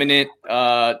not imminent.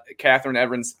 Catherine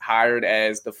Evans hired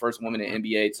as the first woman in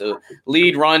NBA to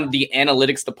run the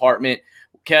analytics department.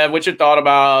 Kev, what's your thought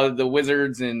about the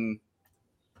Wizards and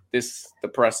this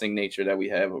depressing nature that we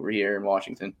have over here in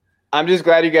Washington? I'm just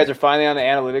glad you guys are finally on the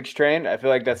analytics train. I feel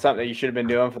like that's something that you should have been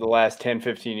doing for the last 10,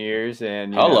 15 years.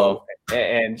 And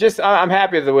I'm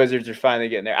happy that the Wizards are finally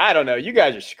getting there. I don't know. You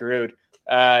guys are screwed.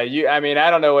 I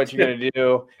don't know what you're going to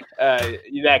do.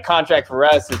 That contract for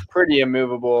us is pretty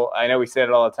immovable. I know we said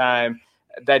it all the time.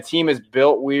 That team is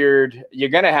built weird. You're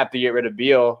going to have to get rid of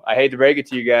Beal. I hate to break it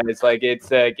to you guys.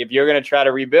 If you're going to try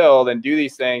to rebuild and do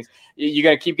these things, you're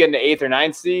going to keep getting the 8th or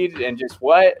 9th seed and just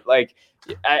what?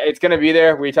 It's going to be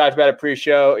there. We talked about it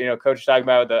pre-show. Coach was talking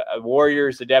about the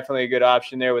Warriors are definitely a good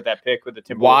option there with that pick with the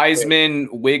Timberwolves. Wiseman,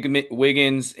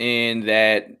 Wiggins, and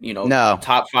that no.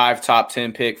 top 5, top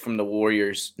 10 pick from the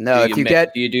Warriors. No, do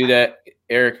you do that,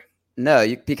 Eric? No,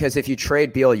 because if you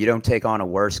trade Beal, you don't take on a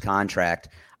worse contract.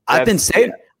 I've been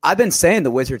saying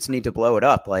the Wizards need to blow it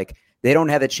up. They don't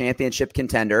have a championship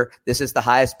contender. This is the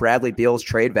highest Bradley Beal's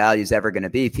trade value is ever going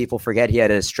to be. People forget he had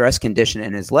a stress condition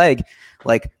in his leg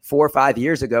 4 or 5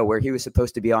 years ago where he was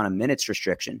supposed to be on a minutes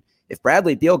restriction. If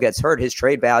Bradley Beal gets hurt, his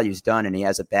trade value is done and he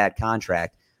has a bad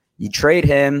contract. You trade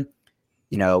him,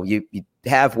 you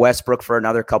have Westbrook for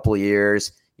another couple of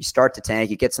years. You start to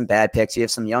tank. You get some bad picks. You have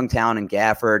some young talent in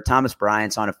Gafford. Thomas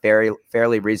Bryant's on a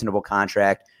fairly reasonable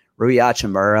contract. Rui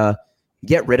Hachimura. You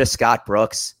get rid of Scott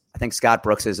Brooks. I think Scott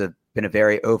Brooks has been a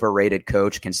very overrated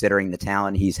coach considering the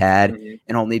talent he's had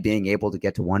and only being able to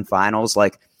get to one finals. I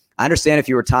understand if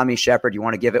you were Tommy Shepard, you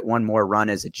want to give it one more run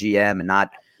as a GM and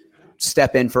not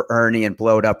step in for Ernie and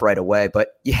blow it up right away,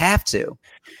 but you have to.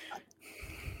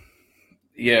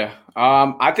 Yeah.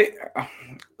 I think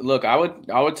look, I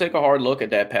would take a hard look at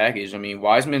that package.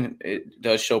 Wiseman, it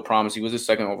does show promise. He was a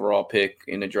second overall pick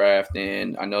in the draft,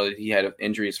 and I know that he had an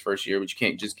injury his first year, but you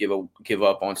can't just give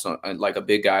up on some a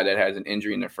big guy that has an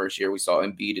injury in their first year. We saw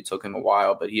Embiid; it took him a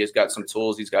while, but he has got some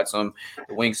tools. He's got some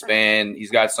wingspan.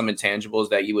 He's got some intangibles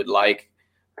that you would like.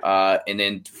 And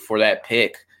then for that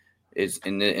pick, is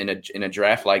in a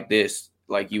draft like this,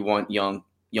 you want young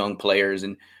players,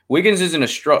 and Wiggins isn't a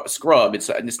scrub.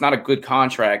 It's not a good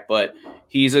contract, but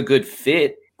he's a good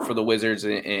fit for the Wizards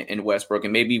and Westbrook,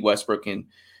 and maybe Westbrook can,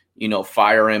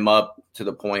 fire him up to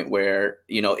the point where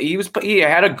he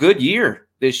had a good year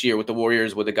this year with the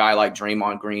Warriors with a guy like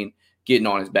Draymond Green getting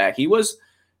on his back. He was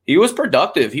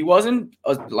productive. He wasn't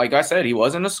like I said, he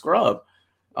wasn't a scrub.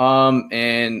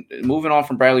 And moving on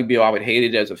from Bradley Beal, I would hate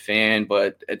it as a fan,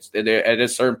 but at a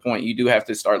certain point, you do have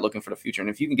to start looking for the future. And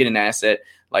if you can get an asset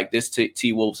like this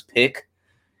T-Wolves pick,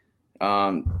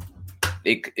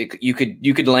 you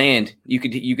could land, you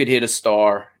could hit a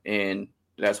star, and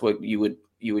that's what you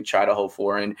would try to hope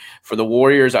for. And for the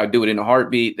Warriors, I'd do it in a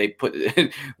heartbeat. They put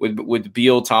with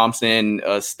Beal, Thompson,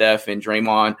 Steph, and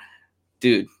Draymond,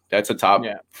 dude, that's a top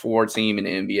 4 team in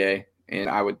the NBA, and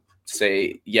I would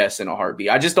say yes in a heartbeat.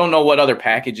 I just don't know what other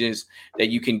packages that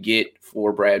you can get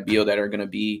for Brad Beal that are going to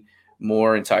be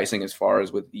more enticing as far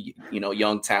as with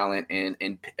young talent and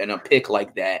a pick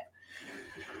like that.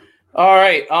 All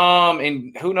right,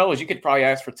 and who knows? You could probably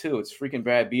ask for 2. It's freaking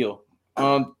Brad Beal.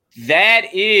 That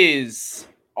is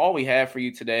all we have for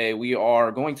you today. We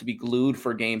are going to be glued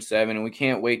for Game 7, and we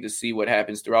can't wait to see what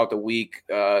happens throughout the week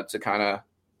to kind of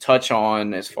touch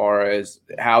on as far as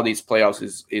how these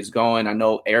playoffs is going. I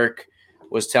know Eric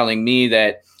was telling me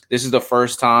that this is the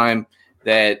first time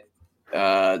that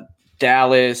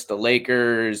Dallas, the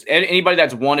Lakers, anybody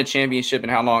that's won a championship in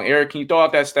how long? Eric, can you throw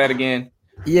out that stat again?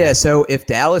 Yeah, so if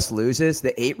Dallas loses,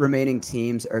 the 8 remaining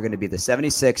teams are going to be the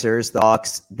 76ers, the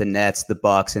Hawks, the Nets, the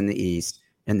Bucks in the East.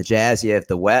 In the Jazz, you have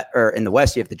in the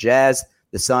West, you have the Jazz,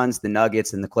 the Suns, the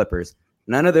Nuggets, and the Clippers.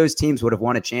 None of those teams would have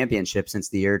won a championship since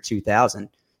the year 2000.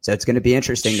 So it's going to be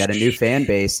interesting that a new fan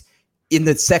base in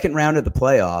the second round of the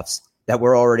playoffs that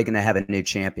we're already going to have a new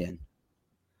champion.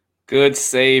 Good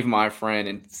save, my friend.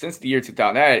 And since the year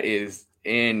 2000, that is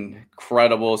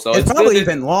incredible. So it's probably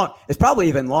even long. It's probably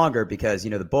even longer because,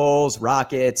 the Bulls,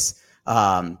 Rockets,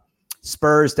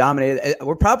 Spurs dominated.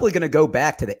 We're probably going to go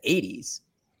back to the 80s.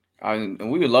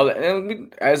 And we would love it.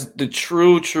 And as the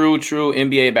true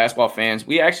NBA basketball fans,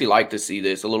 we actually like to see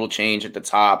this, a little change at the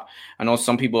top. I know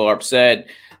some people are upset.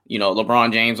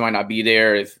 LeBron James might not be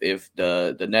there if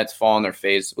the Nets fall on their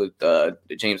face with the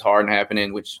James Harden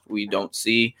happening, which we don't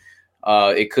see.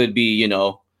 It could be,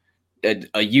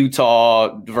 a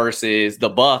Utah versus the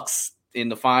Bucks in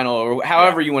the final, or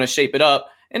however you want to shape it up.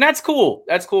 And that's cool.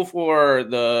 That's cool for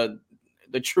the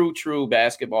true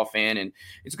basketball fan. And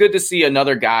it's good to see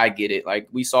another guy get it. Like,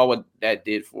 we saw what that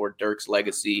did for Dirk's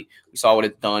legacy. We saw what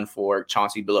it's done for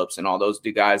Chauncey Billups and all those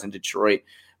guys in Detroit,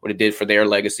 what it did for their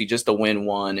legacy, just to win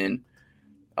one.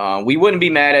 And we wouldn't be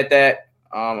mad at that.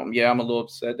 I'm a little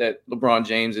upset that LeBron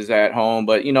James is at home,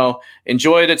 but,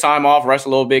 enjoy the time off, rest a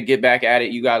little bit, get back at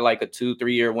it. You got like a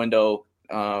 2-3 year window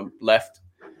left.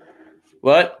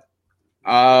 But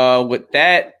with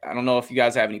that, I don't know if you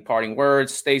guys have any parting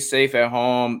words. Stay safe at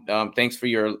home. Thanks for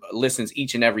your listens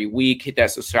each and every week. Hit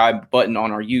that subscribe button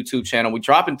on our YouTube channel. We're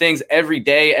dropping things every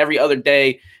day, every other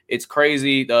day. It's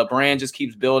crazy. The brand just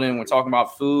keeps building. We're talking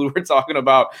about food. We're talking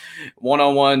about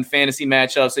one-on-one fantasy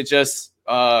matchups. It just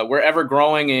we're ever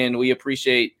growing, and we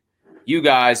appreciate you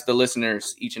guys, the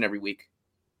listeners, each and every week.